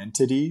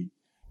non-entity,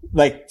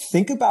 like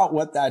think about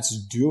what that's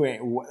doing,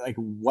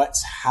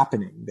 what's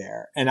happening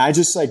there. And I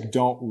just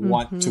don't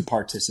want to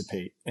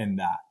participate in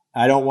that.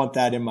 I don't want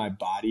that in my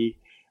body.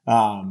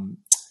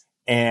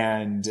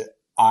 And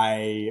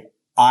I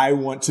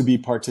want to be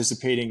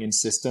participating in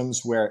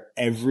systems where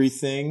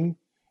everything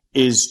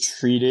is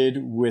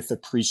treated with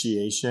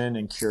appreciation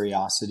and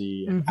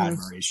curiosity and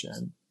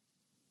admiration.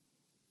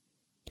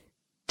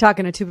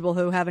 Talking to two people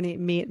who haven't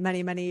eaten meat in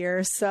many, many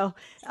years. So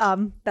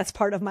that's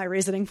part of my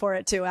reasoning for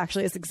it too,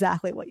 actually, is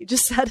exactly what you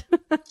just said.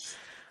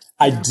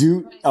 I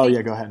do. Oh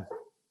yeah, go ahead.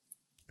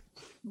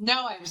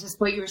 No, I was just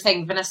what you were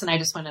saying. Vanessa and I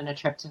just went on a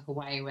trip to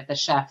Hawaii with a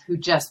chef who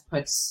just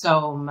put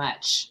so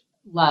much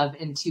love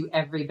into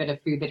every bit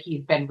of food that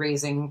he'd been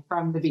raising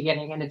from the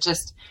beginning. And it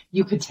just,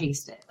 you could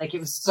taste it. Like it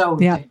was so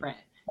different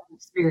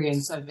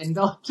experience of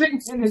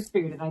indulging in his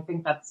food. And I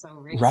think that's so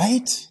rich.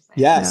 Right.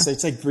 Yes. Yeah.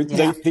 It's like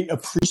the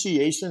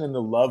appreciation and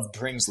the love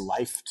brings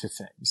life to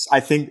things. I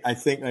think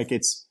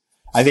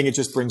it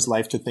just brings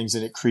life to things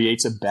and it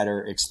creates a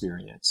better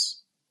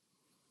experience.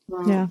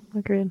 Yeah.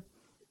 Agreed.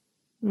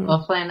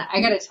 Well, Flynn,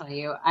 I got to tell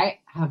you, I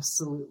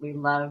absolutely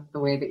love the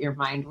way that your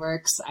mind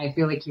works. I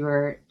feel like you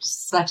are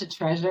such a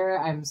treasure.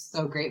 I'm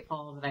so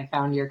grateful that I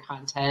found your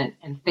content,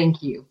 and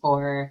thank you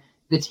for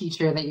the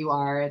teacher that you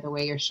are, the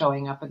way you're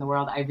showing up in the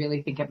world. I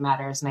really think it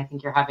matters, and I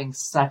think you're having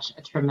such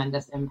a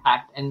tremendous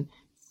impact, and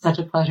such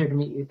a pleasure to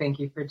meet you. Thank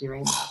you for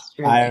doing this.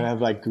 I have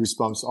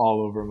goosebumps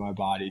all over my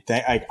body.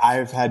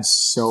 I've had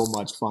so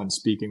much fun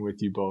speaking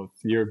with you both.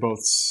 You're both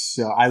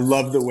so, I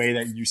love the way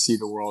that you see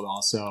the world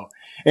also.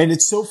 And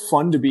it's so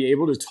fun to be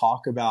able to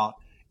talk about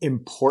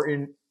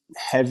important,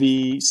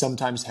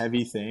 sometimes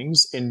heavy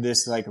things in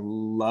this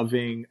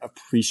loving,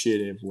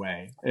 appreciative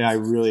way. And I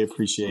really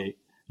appreciate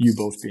you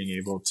both being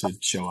able to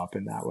show up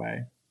in that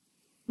way.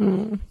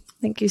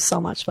 Thank you so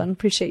much, Flynn.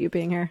 Appreciate you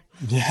being here.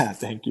 Yeah,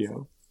 thank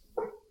you.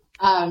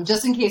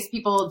 Just in case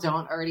people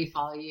don't already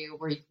follow you,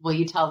 will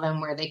you tell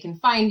them where they can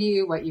find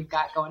you, what you've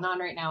got going on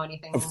right now,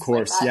 anything? Of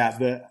course. Yeah.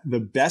 The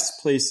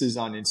best place is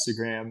on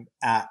Instagram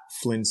at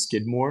Flynn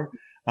Skidmore.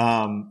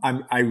 One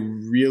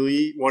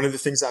of the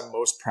things I'm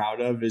most proud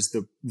of is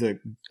the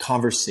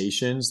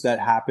conversations that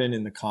happen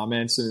in the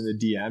comments and in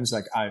the DMs.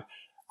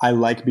 I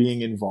like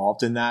being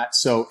involved in that.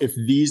 So if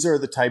these are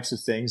the types of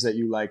things that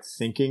you like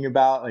thinking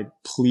about,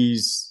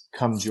 please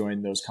come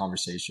join those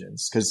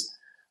conversations, because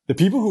the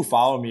people who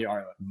follow me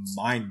are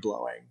mind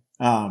blowing.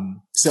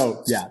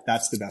 So yeah,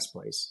 that's the best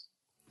place.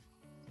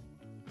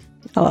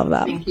 I love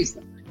that. Thank you so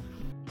much.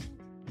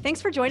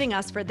 Thanks for joining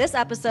us for this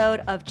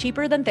episode of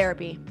Cheaper Than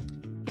Therapy.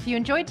 If you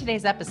enjoyed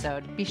today's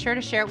episode, be sure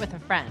to share it with a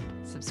friend,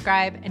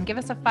 subscribe, and give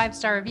us a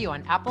 5-star review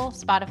on Apple,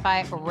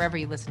 Spotify, or wherever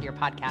you listen to your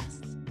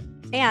podcasts.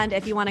 And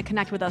if you want to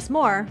connect with us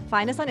more,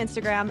 find us on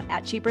Instagram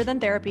at Cheaper Than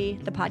Therapy,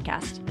 the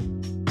podcast.